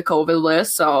Kelly hit the COVID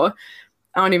list. So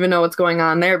I don't even know what's going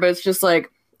on there. But it's just like,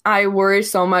 I worry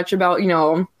so much about,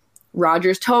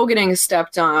 Rodgers' toe getting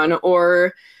stepped on,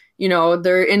 or,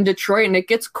 they're in Detroit and it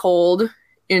gets cold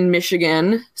in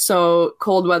Michigan. So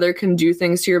cold weather can do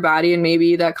things to your body, and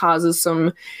maybe that causes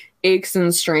some aches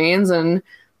and strains. And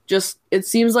just, it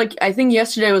seems like, I think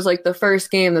yesterday was like the first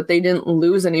game that they didn't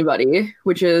lose anybody,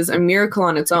 which is a miracle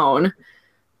on its own.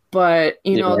 But,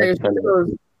 there's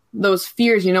those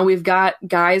fears, we've got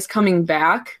guys coming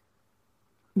back,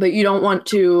 but you don't want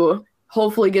to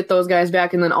hopefully get those guys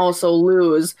back and then also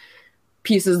lose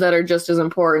pieces that are just as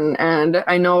important. And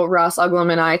I know Ross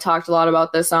Uglum and I talked a lot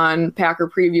about this on Packer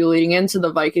Preview leading into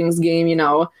the Vikings game.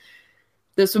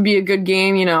 This would be a good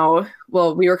game.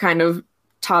 Well, we were kind of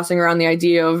tossing around the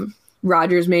idea of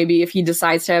Rodgers, maybe if he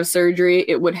decides to have surgery,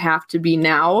 it would have to be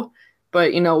now.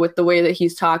 But, with the way that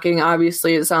he's talking,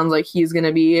 obviously it sounds like he's going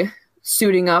to be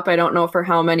suiting up. I don't know for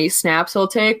how many snaps he'll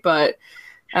take, but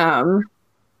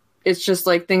it's just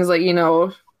like things like, you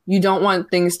don't want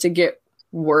things to get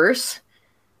worse.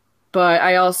 But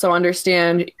I also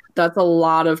understand that's a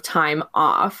lot of time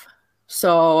off.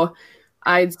 So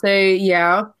I'd say,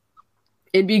 yeah,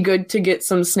 it'd be good to get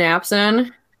some snaps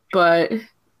in, but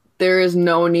there is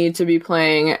no need to be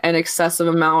playing an excessive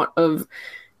amount of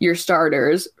your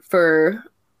starters for,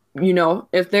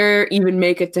 if they're even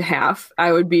make it to half,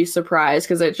 I would be surprised,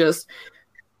 because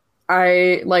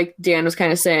like Dan was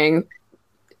kind of saying,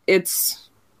 it's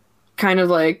kind of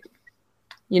like,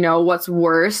 what's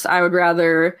worse. I would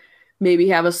rather maybe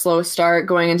have a slow start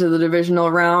going into the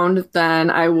divisional round than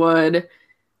I would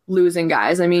losing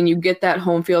guys. I mean, you get that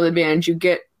home field advantage, you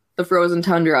get the frozen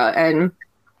tundra, and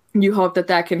you hope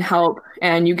that can help,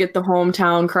 and you get the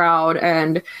hometown crowd,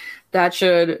 and that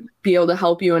should be able to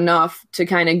help you enough to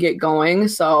kind of get going.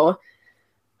 So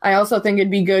I also think it'd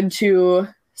be good to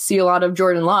see a lot of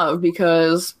Jordan Love,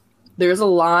 because there's a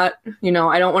lot, I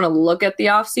don't want to look at the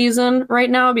off season right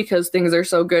now because things are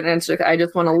so good, and I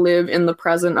just want to live in the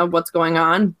present of what's going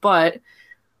on. But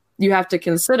you have to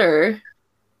consider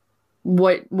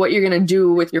what you're going to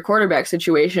do with your quarterback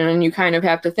situation, and you kind of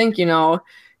have to think,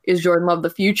 is Jordan Love the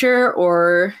future,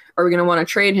 or are we going to want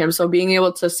to trade him? So being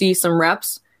able to see some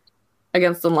reps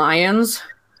against the Lions,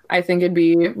 I think it'd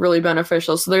be really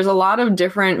beneficial. So there's a lot of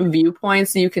different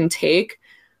viewpoints that you can take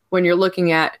when you're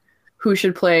looking at who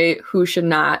should play, who should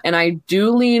not. And I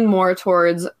do lean more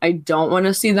towards I don't want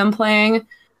to see them playing,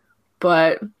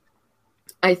 but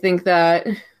I think that,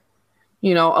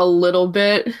 a little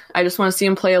bit, I just want to see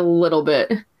him play a little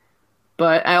bit.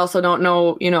 But I also don't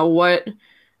know,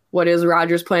 what is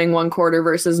Rodgers playing one quarter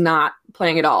versus not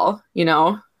playing at all,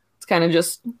 It's kind of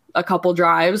just a couple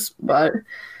drives, but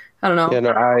I don't know. Yeah,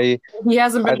 no, he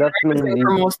hasn't been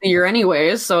for most of the year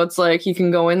anyways, so it's like he can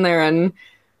go in there, and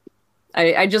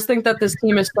I just think that this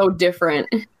team is so different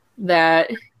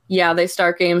that, yeah, they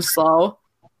start games slow,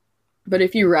 but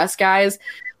if you rest guys,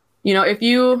 if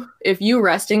you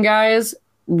resting guys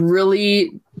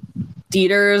really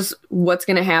deters what's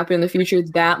going to happen in the future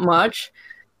that much,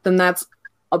 then that's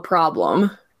a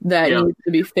problem that needs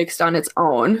to be fixed on its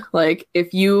own. Like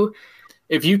if you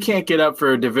can't get up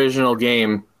for a divisional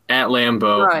game at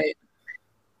Lambeau, right,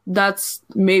 that's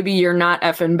maybe you're not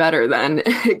effing better then,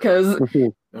 because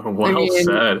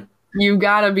said. You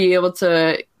got to be able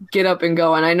to get up and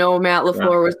go. And I know Matt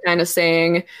LaFleur was kind of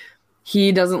saying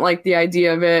he doesn't like the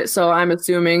idea of it, so I'm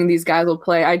assuming these guys will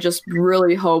play. I just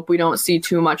really hope we don't see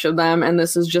too much of them, and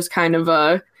this is just kind of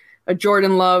a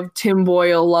Jordan Love, Tim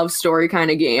Boyle love story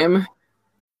kind of game.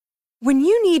 When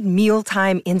you need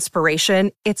mealtime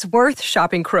inspiration, it's worth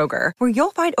shopping Kroger, where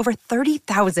you'll find over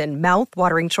 30,000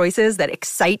 mouth-watering choices that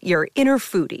excite your inner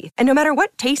foodie. And no matter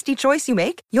what tasty choice you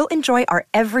make, you'll enjoy our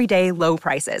everyday low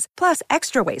prices, plus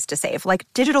extra ways to save, like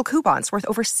digital coupons worth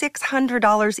over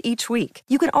 $600 each week.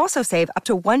 You can also save up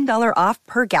to $1 off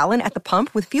per gallon at the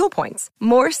pump with fuel points.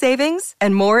 More savings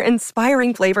and more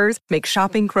inspiring flavors make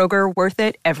shopping Kroger worth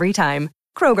it every time.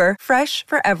 Kroger, fresh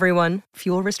for everyone.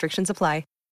 Fuel restrictions apply.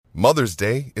 Mother's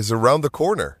Day is around the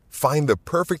corner. Find the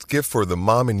perfect gift for the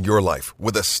mom in your life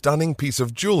with a stunning piece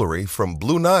of jewelry from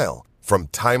Blue Nile. From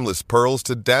timeless pearls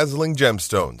to dazzling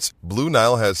gemstones, Blue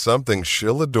Nile has something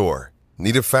she'll adore.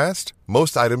 Need it fast?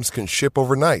 Most items can ship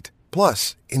overnight.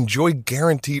 Plus, enjoy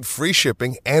guaranteed free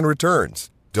shipping and returns.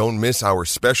 Don't miss our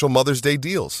special Mother's Day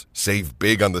deals. Save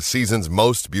big on the season's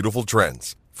most beautiful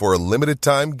trends. For a limited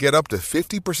time, get up to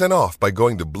 50% off by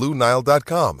going to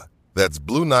BlueNile.com. That's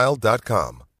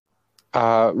BlueNile.com.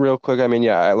 Real quick, I mean,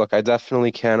 yeah, look, I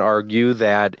definitely can argue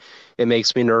that it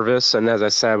makes me nervous. And as I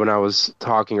said when I was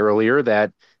talking earlier,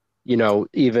 that, you know,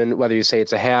 even whether you say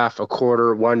it's a half, a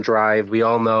quarter, one drive, we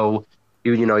all know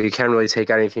you can't really take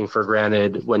anything for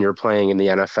granted when you're playing in the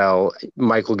NFL.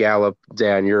 Michael Gallup,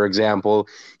 Dan, your example,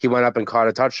 he went up and caught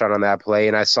a touchdown on that play,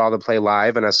 and I saw the play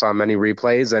live, and I saw many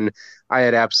replays, and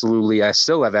I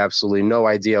still have absolutely no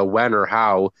idea when or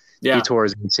how he tore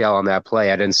his ACL on that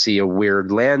play. I didn't see a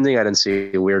weird landing. I didn't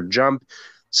see a weird jump.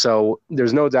 So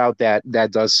there's no doubt that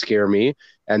that does scare me,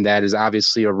 and that is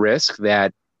obviously a risk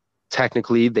that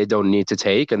technically they don't need to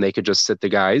take, and they could just sit the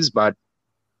guys, but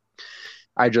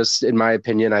in my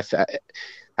opinion,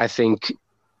 I think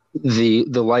the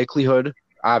likelihood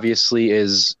obviously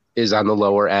is on the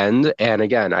lower end. And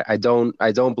again, I don't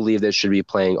believe they should be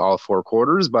playing all 4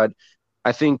 quarters, but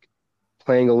I think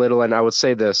playing a little, and I would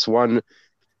say this, one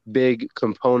big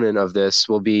component of this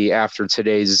will be after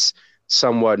today's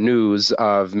somewhat news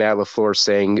of Matt LaFleur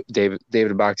saying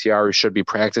David Bakhtiari should be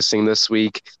practicing this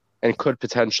week and could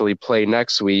potentially play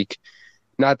next week.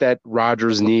 Not that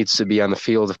Rodgers needs to be on the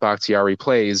field if Bakhtiari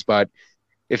plays, but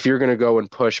if you're going to go and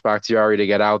push Bakhtiari to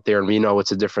get out there, and we know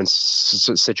it's a different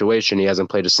situation, he hasn't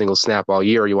played a single snap all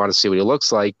year, you want to see what he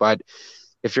looks like, but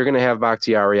if you're going to have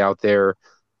Bakhtiari out there,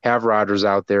 have Rodgers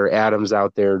out there, Adams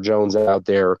out there, Jones out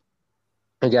there,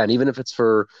 again, even if it's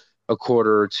for a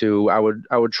quarter or two, I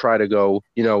would try to go,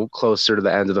 closer to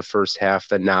the end of the first half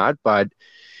than not, but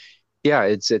yeah,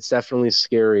 it's definitely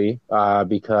scary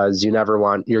because you never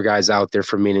want your guys out there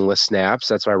for meaningless snaps.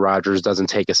 That's why Rodgers doesn't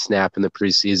take a snap in the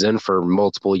preseason for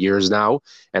multiple years now,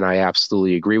 and I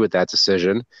absolutely agree with that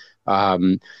decision.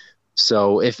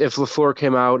 So if LaFleur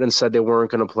came out and said they weren't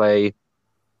going to play,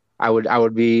 I would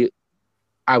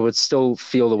still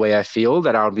feel the way I feel,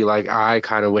 that I would be like, I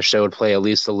kind of wish they would play at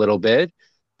least a little bit.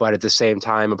 But at the same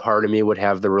time, a part of me would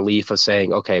have the relief of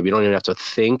saying, okay, we don't even have to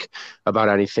think about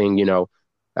anything,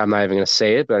 I'm not even going to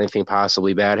say it, but anything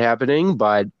possibly bad happening.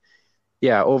 But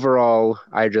yeah, overall,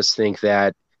 I just think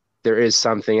that there is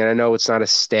something, and I know it's not a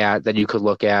stat that you could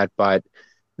look at, but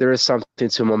there is something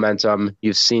to momentum.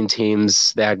 You've seen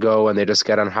teams that go and they just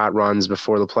get on hot runs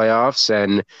before the playoffs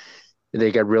and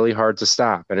they get really hard to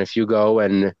stop. And if you go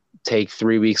and take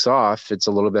 3 weeks off, it's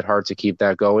a little bit hard to keep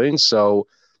that going. So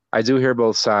I do hear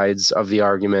both sides of the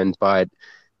argument, but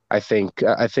I think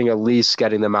at least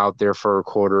getting them out there for a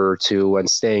quarter or two and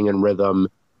staying in rhythm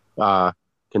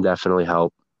can definitely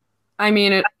help. I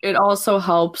mean, it also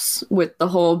helps with the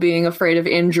whole being afraid of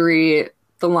injury,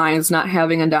 the Lions not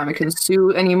having Ndamukong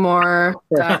Suh anymore.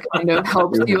 That kind of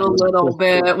helps you a little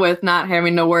bit with not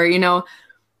having to worry.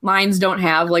 Lions don't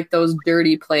have like those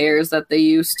dirty players that they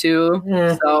used to.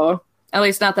 Yeah. So at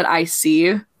least not that I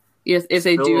see. If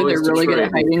they do, they're really good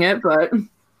at hiding it, but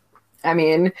I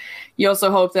mean, you also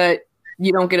hope that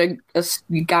you don't get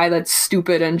a guy that's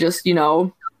stupid and just,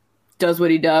 does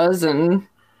what he does and,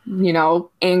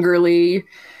 angrily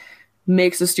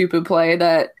makes a stupid play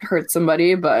that hurts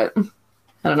somebody. But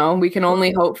I don't know. We can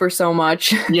only hope for so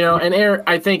much. And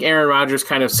I think Aaron Rodgers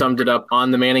kind of summed it up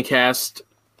on the Manningcast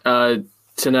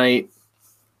tonight.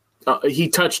 He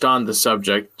touched on the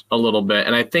subject a little bit.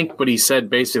 And I think what he said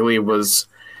basically was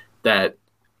that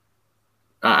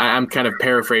I'm kind of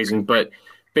paraphrasing, but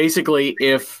basically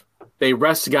if they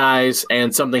rest guys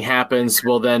and something happens,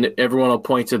 well, then everyone will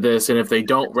point to this. And if they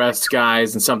don't rest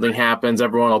guys and something happens,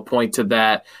 everyone will point to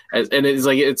that. And it's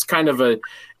like, it's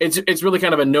really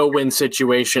kind of a no-win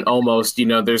situation almost.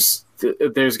 There's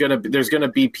going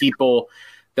to be people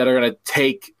that are going to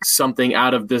take something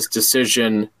out of this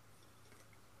decision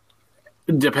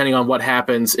depending on what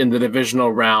happens in the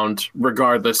divisional round,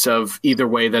 regardless of either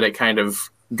way that it kind of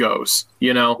goes,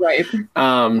 Right.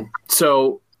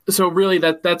 So really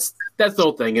that's the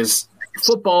whole thing is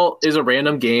football is a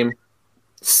random game.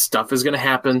 Stuff is going to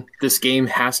happen. This game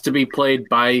has to be played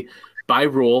by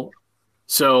rule.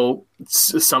 So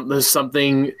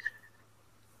something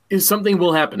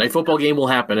will happen. A football game will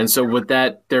happen. And so with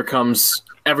that, there comes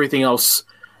everything else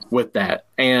with that.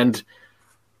 And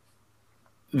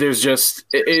there's just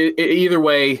either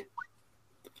way,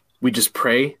 we just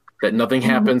pray that nothing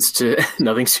happens to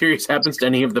nothing serious happens to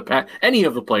any of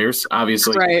the players,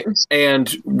 obviously. Right.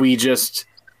 And we just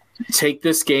take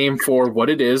this game for what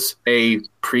it is, a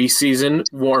preseason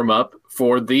warm-up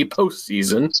for the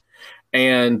postseason,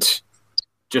 and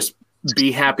just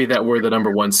be happy that we're the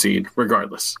number 1 seed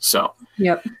regardless. So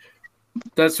yep.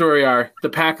 That's where we are. The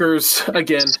Packers,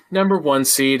 again, number 1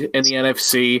 seed in the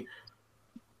NFC.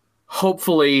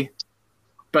 Hopefully,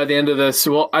 by the end of this,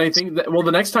 I think that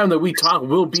the next time that we talk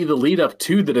will be the lead up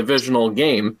to the divisional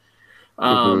game.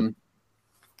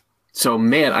 So,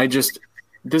 man,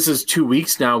 this is 2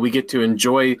 weeks now. We get to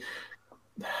enjoy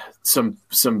some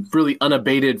really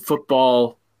unabated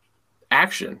football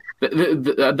action.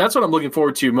 That's what I'm looking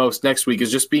forward to most next week,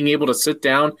 is just being able to sit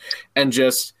down and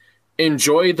just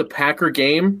enjoy the Packer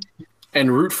game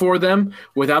and root for them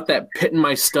without that pit in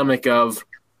my stomach of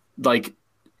like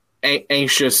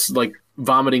anxious, like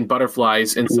vomiting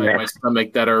butterflies inside my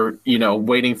stomach that are,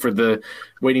 waiting for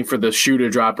the shoe to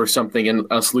drop or something and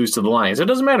us lose to the Lions. It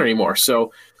doesn't matter anymore.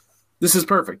 So this is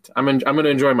perfect. I'm going to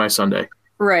enjoy my Sunday.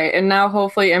 Right. And now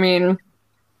hopefully,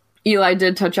 Eli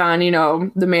did touch on,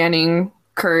 the Manning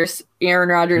curse. Aaron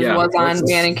Rodgers was on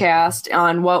Manning Cast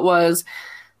on what was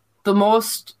the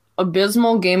most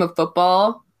abysmal game of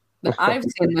football that I've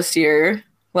seen this year.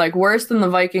 Like worse than the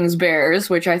Vikings Bears,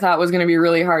 which I thought was going to be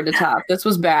really hard to top. This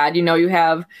was bad. You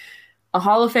have a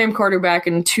Hall of Fame quarterback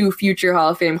and 2 future Hall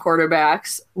of Fame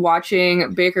quarterbacks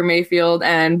watching Baker Mayfield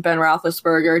and Ben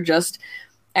Roethlisberger just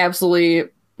absolutely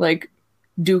like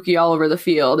dookie all over the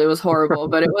field. It was horrible,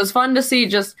 but it was fun to see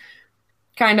just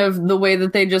kind of the way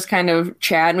that they just kind of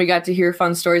chat, and we got to hear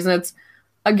fun stories. And it's,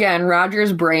 again,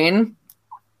 Rodgers' brain,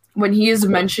 when he is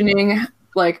mentioning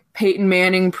like Peyton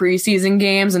Manning preseason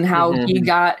games and how he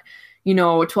got, a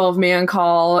 12-man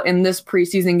call in this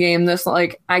preseason game,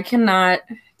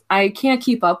 I can't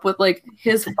keep up with like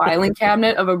his filing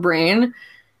cabinet of a brain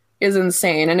is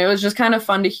insane. And it was just kind of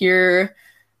fun to hear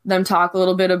them talk a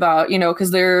little bit about,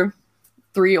 because they're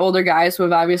 3 older guys who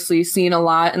have obviously seen a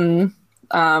lot. And,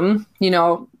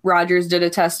 Rodgers did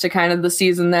attest to kind of the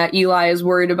season that Eli is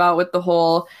worried about with the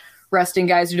whole resting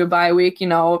guys due to bye week.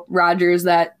 Rodgers,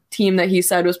 that team that he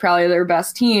said was probably their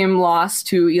best team, lost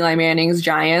to Eli Manning's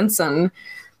Giants. And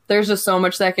there's just so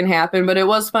much that can happen. But it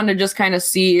was fun to just kind of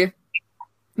see,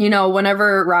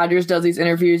 whenever Rodgers does these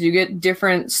interviews, you get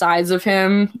different sides of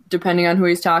him depending on who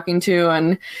he's talking to.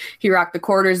 And he rocked the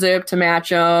quarter zip to match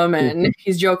him. And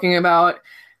he's joking about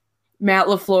Matt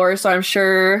LaFleur. So I'm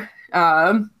sure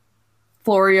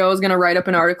Florio is going to write up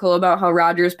an article about how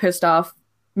Rodgers pissed off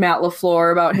Matt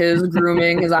LaFleur about his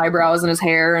grooming, his eyebrows and his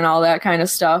hair and all that kind of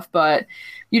stuff. But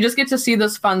you just get to see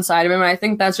this fun side of him. And I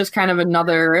think that's just kind of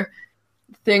another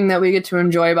thing that we get to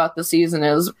enjoy about the season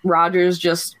is Rodgers,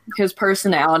 just his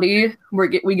personality.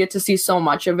 We get to see so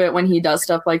much of it when he does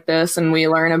stuff like this, and we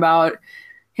learn about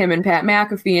him and Pat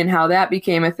McAfee and how that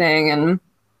became a thing. And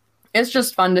it's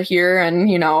just fun to hear. And,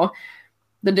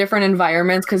 the different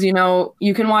environments, because,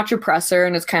 you can watch a presser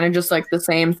and it's kind of just like the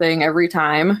same thing every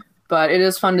time. But it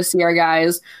is fun to see our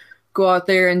guys go out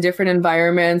there in different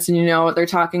environments. And, they're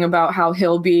talking about how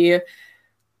he'll be,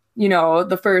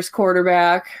 the first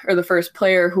quarterback or the first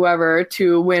player, whoever,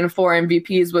 to win 4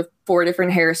 MVPs with 4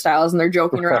 different hairstyles. And they're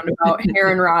joking around about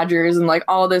Aaron Rodgers and like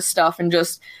all this stuff. And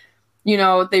just,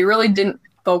 they really didn't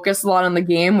focus a lot on the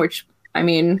game, which,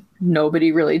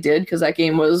 nobody really did, because that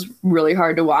game was really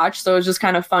hard to watch. So it was just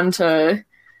kind of fun to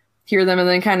hear them and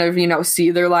then kind of,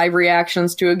 see their live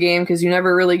reactions to a game, because you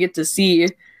never really get to see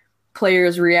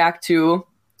players react to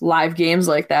live games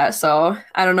like that. So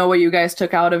I don't know what you guys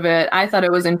took out of it. I thought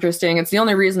it was interesting. It's the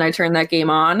only reason I turned that game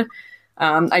on.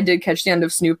 I did catch the end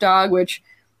of Snoop Dogg, which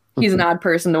he's an odd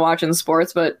person to watch in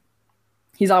sports, but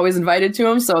he's always invited to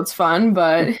him, so it's fun.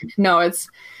 But no, it's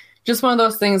just one of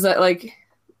those things that like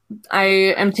I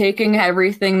am taking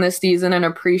everything this season and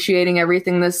appreciating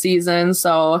everything this season.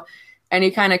 So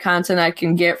any kind of content I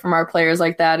can get from our players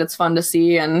like that, it's fun to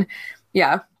see. And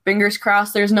yeah, fingers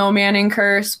crossed there's no Manning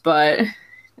curse, but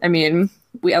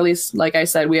we, at least, like I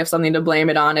said, we have something to blame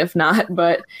it on if not.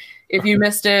 But if you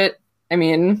missed it,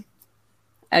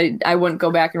 I wouldn't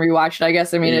go back and rewatch it, I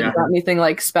guess. It's not anything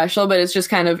like special, but it's just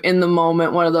kind of in the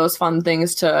moment, one of those fun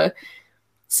things to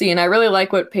see. And I really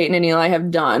like what Peyton and Eli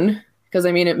have done, because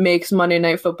it makes Monday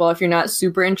Night Football, if you're not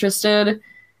super interested,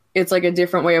 it's like a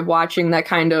different way of watching that,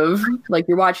 kind of like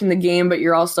you're watching the game, but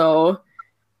you're also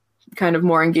kind of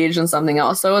more engaged in something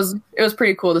else. So it was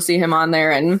pretty cool to see him on there.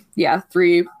 And yeah,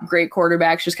 3 great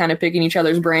quarterbacks just kind of picking each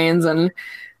other's brains and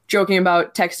joking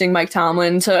about texting Mike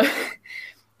Tomlin to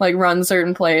like run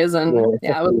certain plays. And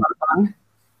yeah, it was a lot of fun.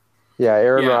 Yeah,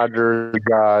 Aaron Rodgers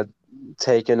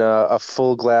taking a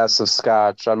full glass of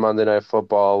scotch on Monday Night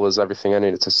Football was everything I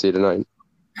needed to see tonight.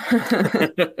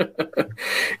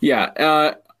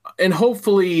 Yeah, and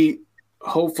hopefully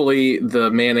the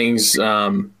Mannings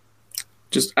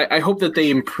I hope that they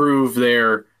improve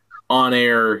their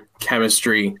on-air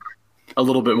chemistry a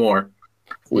little bit more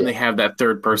when they have that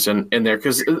third person in there,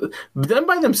 because them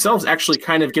by themselves actually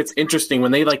kind of gets interesting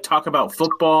when they like talk about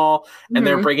football and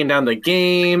they're breaking down the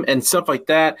game and stuff like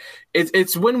that.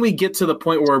 It's when we get to the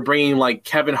point where we're bringing like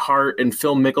Kevin Hart and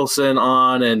Phil Mickelson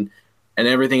on and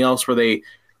everything else where they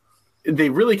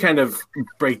really kind of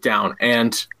break down,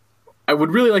 and I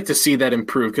would really like to see that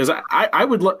improve, because I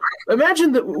would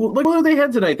imagine that. Look what they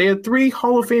had tonight. They had 3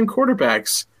 Hall of Fame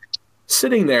quarterbacks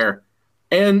sitting there,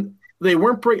 and they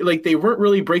weren't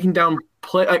really breaking down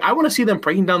play. Like, I want to see them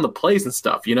breaking down the plays and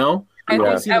stuff. You know, I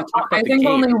think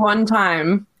only one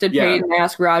time did Peyton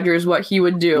ask Rodgers what he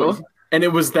would do, and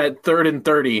it was that 3rd and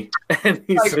 30, and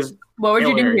he says, "What would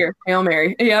you do here, Hail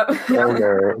Mary?" Yep, Hail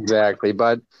Mary, exactly,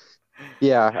 but.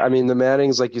 Yeah, I mean, the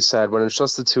Mannings, like you said, when it's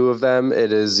just the two of them,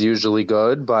 it is usually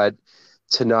good. But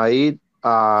tonight,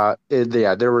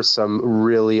 there were some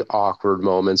really awkward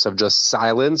moments of just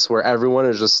silence where everyone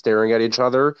is just staring at each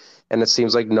other, and it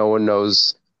seems like no one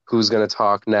knows who's going to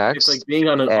talk next. It's like being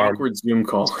on an awkward Zoom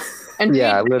call. And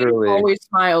literally. He always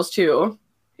smiles, too.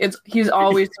 He's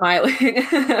always smiling.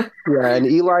 Yeah, and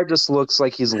Eli just looks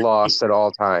like he's lost at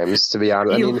all times, to be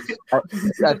honest. I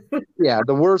mean,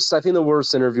 the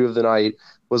worst interview of the night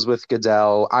was with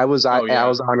Goodell. I was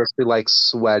honestly like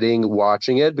sweating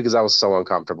watching it because I was so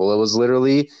uncomfortable. It was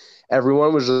literally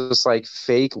everyone was just like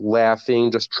fake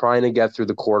laughing, just trying to get through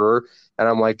the quarter. And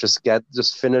I'm like, just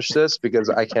finish this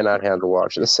because I cannot handle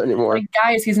watching this anymore. Like,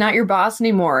 guys, he's not your boss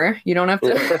anymore. You don't have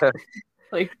to.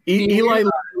 Eli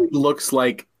looks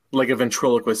like a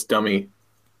ventriloquist dummy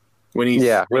when he's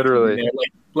literally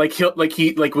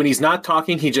like when he's not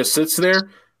talking, he just sits there,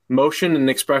 motion and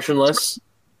expressionless,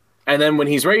 and then when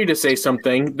he's ready to say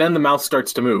something, then the mouth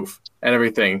starts to move and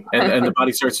everything, and the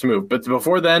body starts to move. But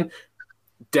before then,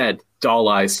 dead, doll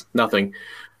eyes, nothing.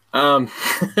 So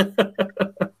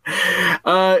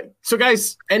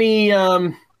guys, any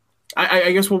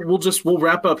I guess we'll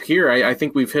wrap up here. I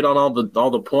think we've hit on all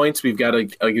the points. We've got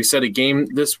like you said, a game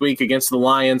this week against the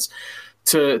Lions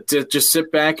to just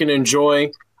sit back and enjoy,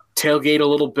 tailgate a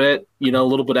little bit, a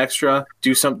little bit extra,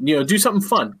 do something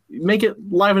fun,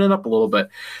 liven it up a little bit.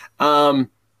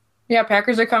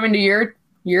 Packers are coming to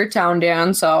your town,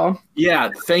 Dan. So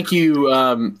thank you,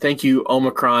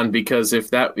 Omicron, because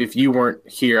if you weren't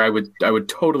here, I would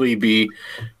totally be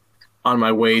on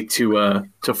my way to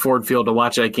Ford Field to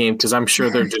watch that game, because I'm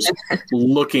sure they're just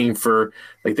looking for,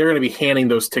 like, they're going to be handing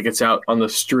those tickets out on the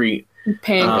street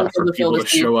for people to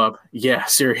show up. Yeah,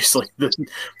 seriously,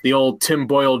 the old Tim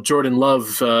Boyle, Jordan Love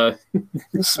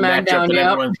SmackDown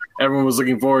that everyone was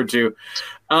looking forward to.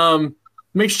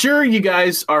 Make sure you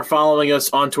guys are following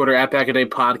us on Twitter at Pack-A-Day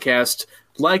Podcast.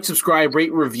 Like, subscribe,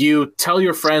 rate, review, tell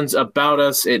your friends about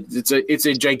us. It's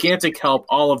a gigantic help,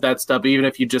 all of that stuff. Even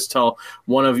if you just tell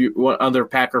one other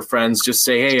Packer friends, just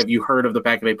say, hey, have you heard of the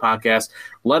Pack-A-Day Podcast?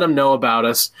 Let them know about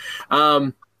us.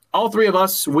 All 3 of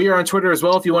us, we are on Twitter as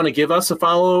well. If you want to give us a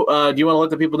follow, do you want to let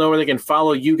the people know where they can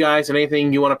follow you guys and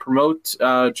anything you want to promote?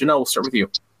 Janelle, we'll start with you.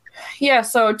 Yeah,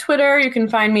 so Twitter, you can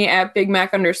find me at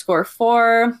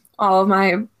BigMac_4. All of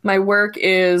my work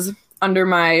is under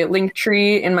my link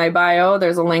tree in my bio.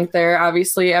 There's a link there.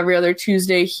 Obviously, every other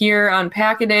Tuesday here on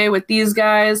Pack-A-Day with these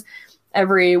guys.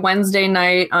 Every Wednesday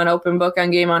night on Open Book on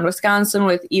Game On Wisconsin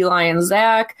with Eli and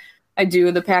Zach. I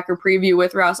do the Packer preview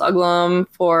with Ross Uglum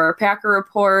for Packer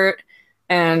Report.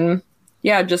 And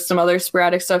just some other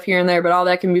sporadic stuff here and there. But all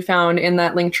that can be found in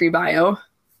that link tree bio.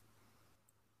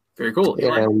 Very cool.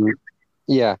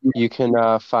 You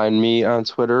can find me on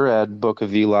Twitter at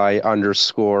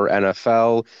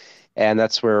bookofeli_NFL. And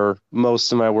that's where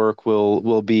most of my work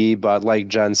will be. But like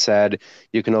Jen said,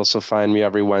 you can also find me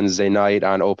every Wednesday night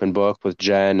on Open Book with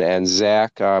Jen and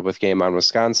Zach with Game On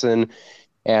Wisconsin.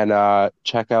 And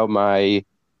check out my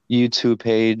YouTube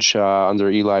page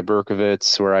under Eli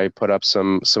Berkovitz, where I put up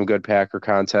some good Packer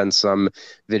content, some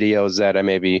videos that I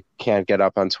maybe can't get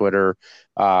up on Twitter.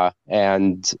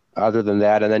 And other than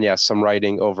that, and then, some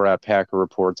writing over at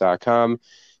PackerReport.com.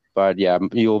 But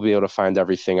you'll be able to find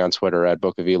everything on Twitter at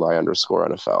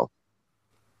bookofeli_NFL.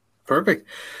 Perfect.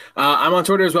 I'm on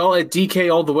Twitter as well at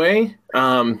DK All the Way.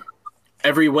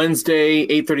 Every Wednesday,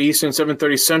 8:30 Eastern,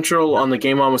 7:30 Central on the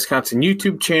Game On Wisconsin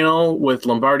YouTube channel with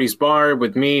Lombardi's Bar,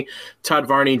 with me, Todd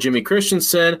Varney, Jimmy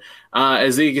Christensen.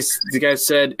 As the guys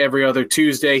said, every other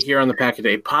Tuesday here on the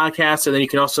Pack-A-Day Podcast. And then you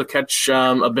can also catch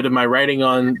a bit of my writing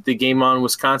on the Game On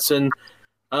Wisconsin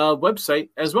website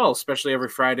as well, especially every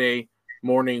Friday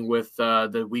morning with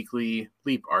the weekly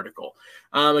Leap article.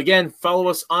 Again, follow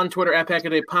us on Twitter at Pack a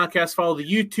Day Podcast. Follow the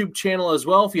YouTube channel as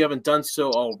well if you haven't done so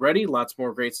already. Lots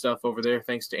more great stuff over there,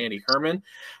 thanks to Andy Herman.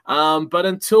 But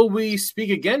until we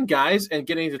speak again, guys, and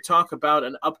getting to talk about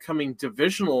an upcoming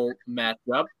divisional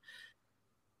matchup,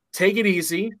 take it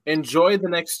easy. Enjoy the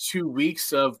next 2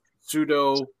 weeks of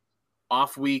pseudo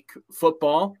off-week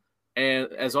football.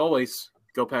 And as always,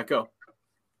 go Pack Go.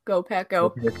 Go Pack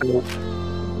Go.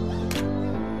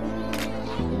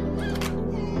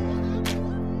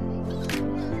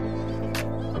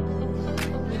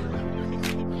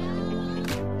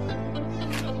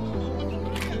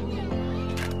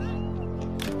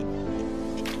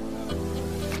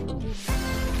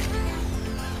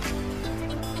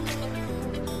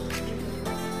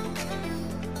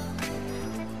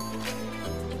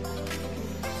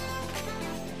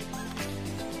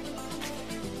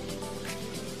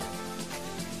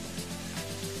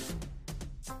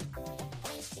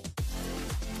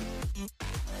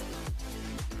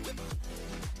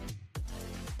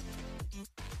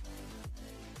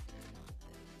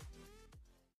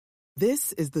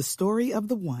 This is the story of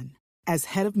the one. As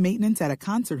head of maintenance at a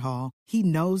concert hall, he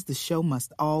knows the show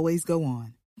must always go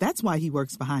on. That's why he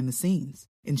works behind the scenes,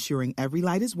 ensuring every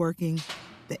light is working,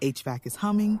 the HVAC is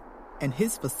humming, and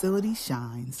his facility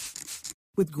shines.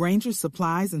 With Grainger's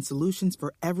supplies and solutions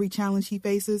for every challenge he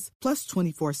faces, plus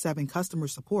 24/7 customer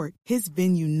support, his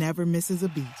venue never misses a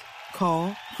beat.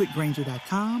 Call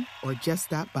quickgrainger.com or just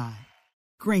stop by.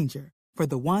 Grainger, for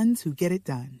the ones who get it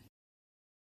done.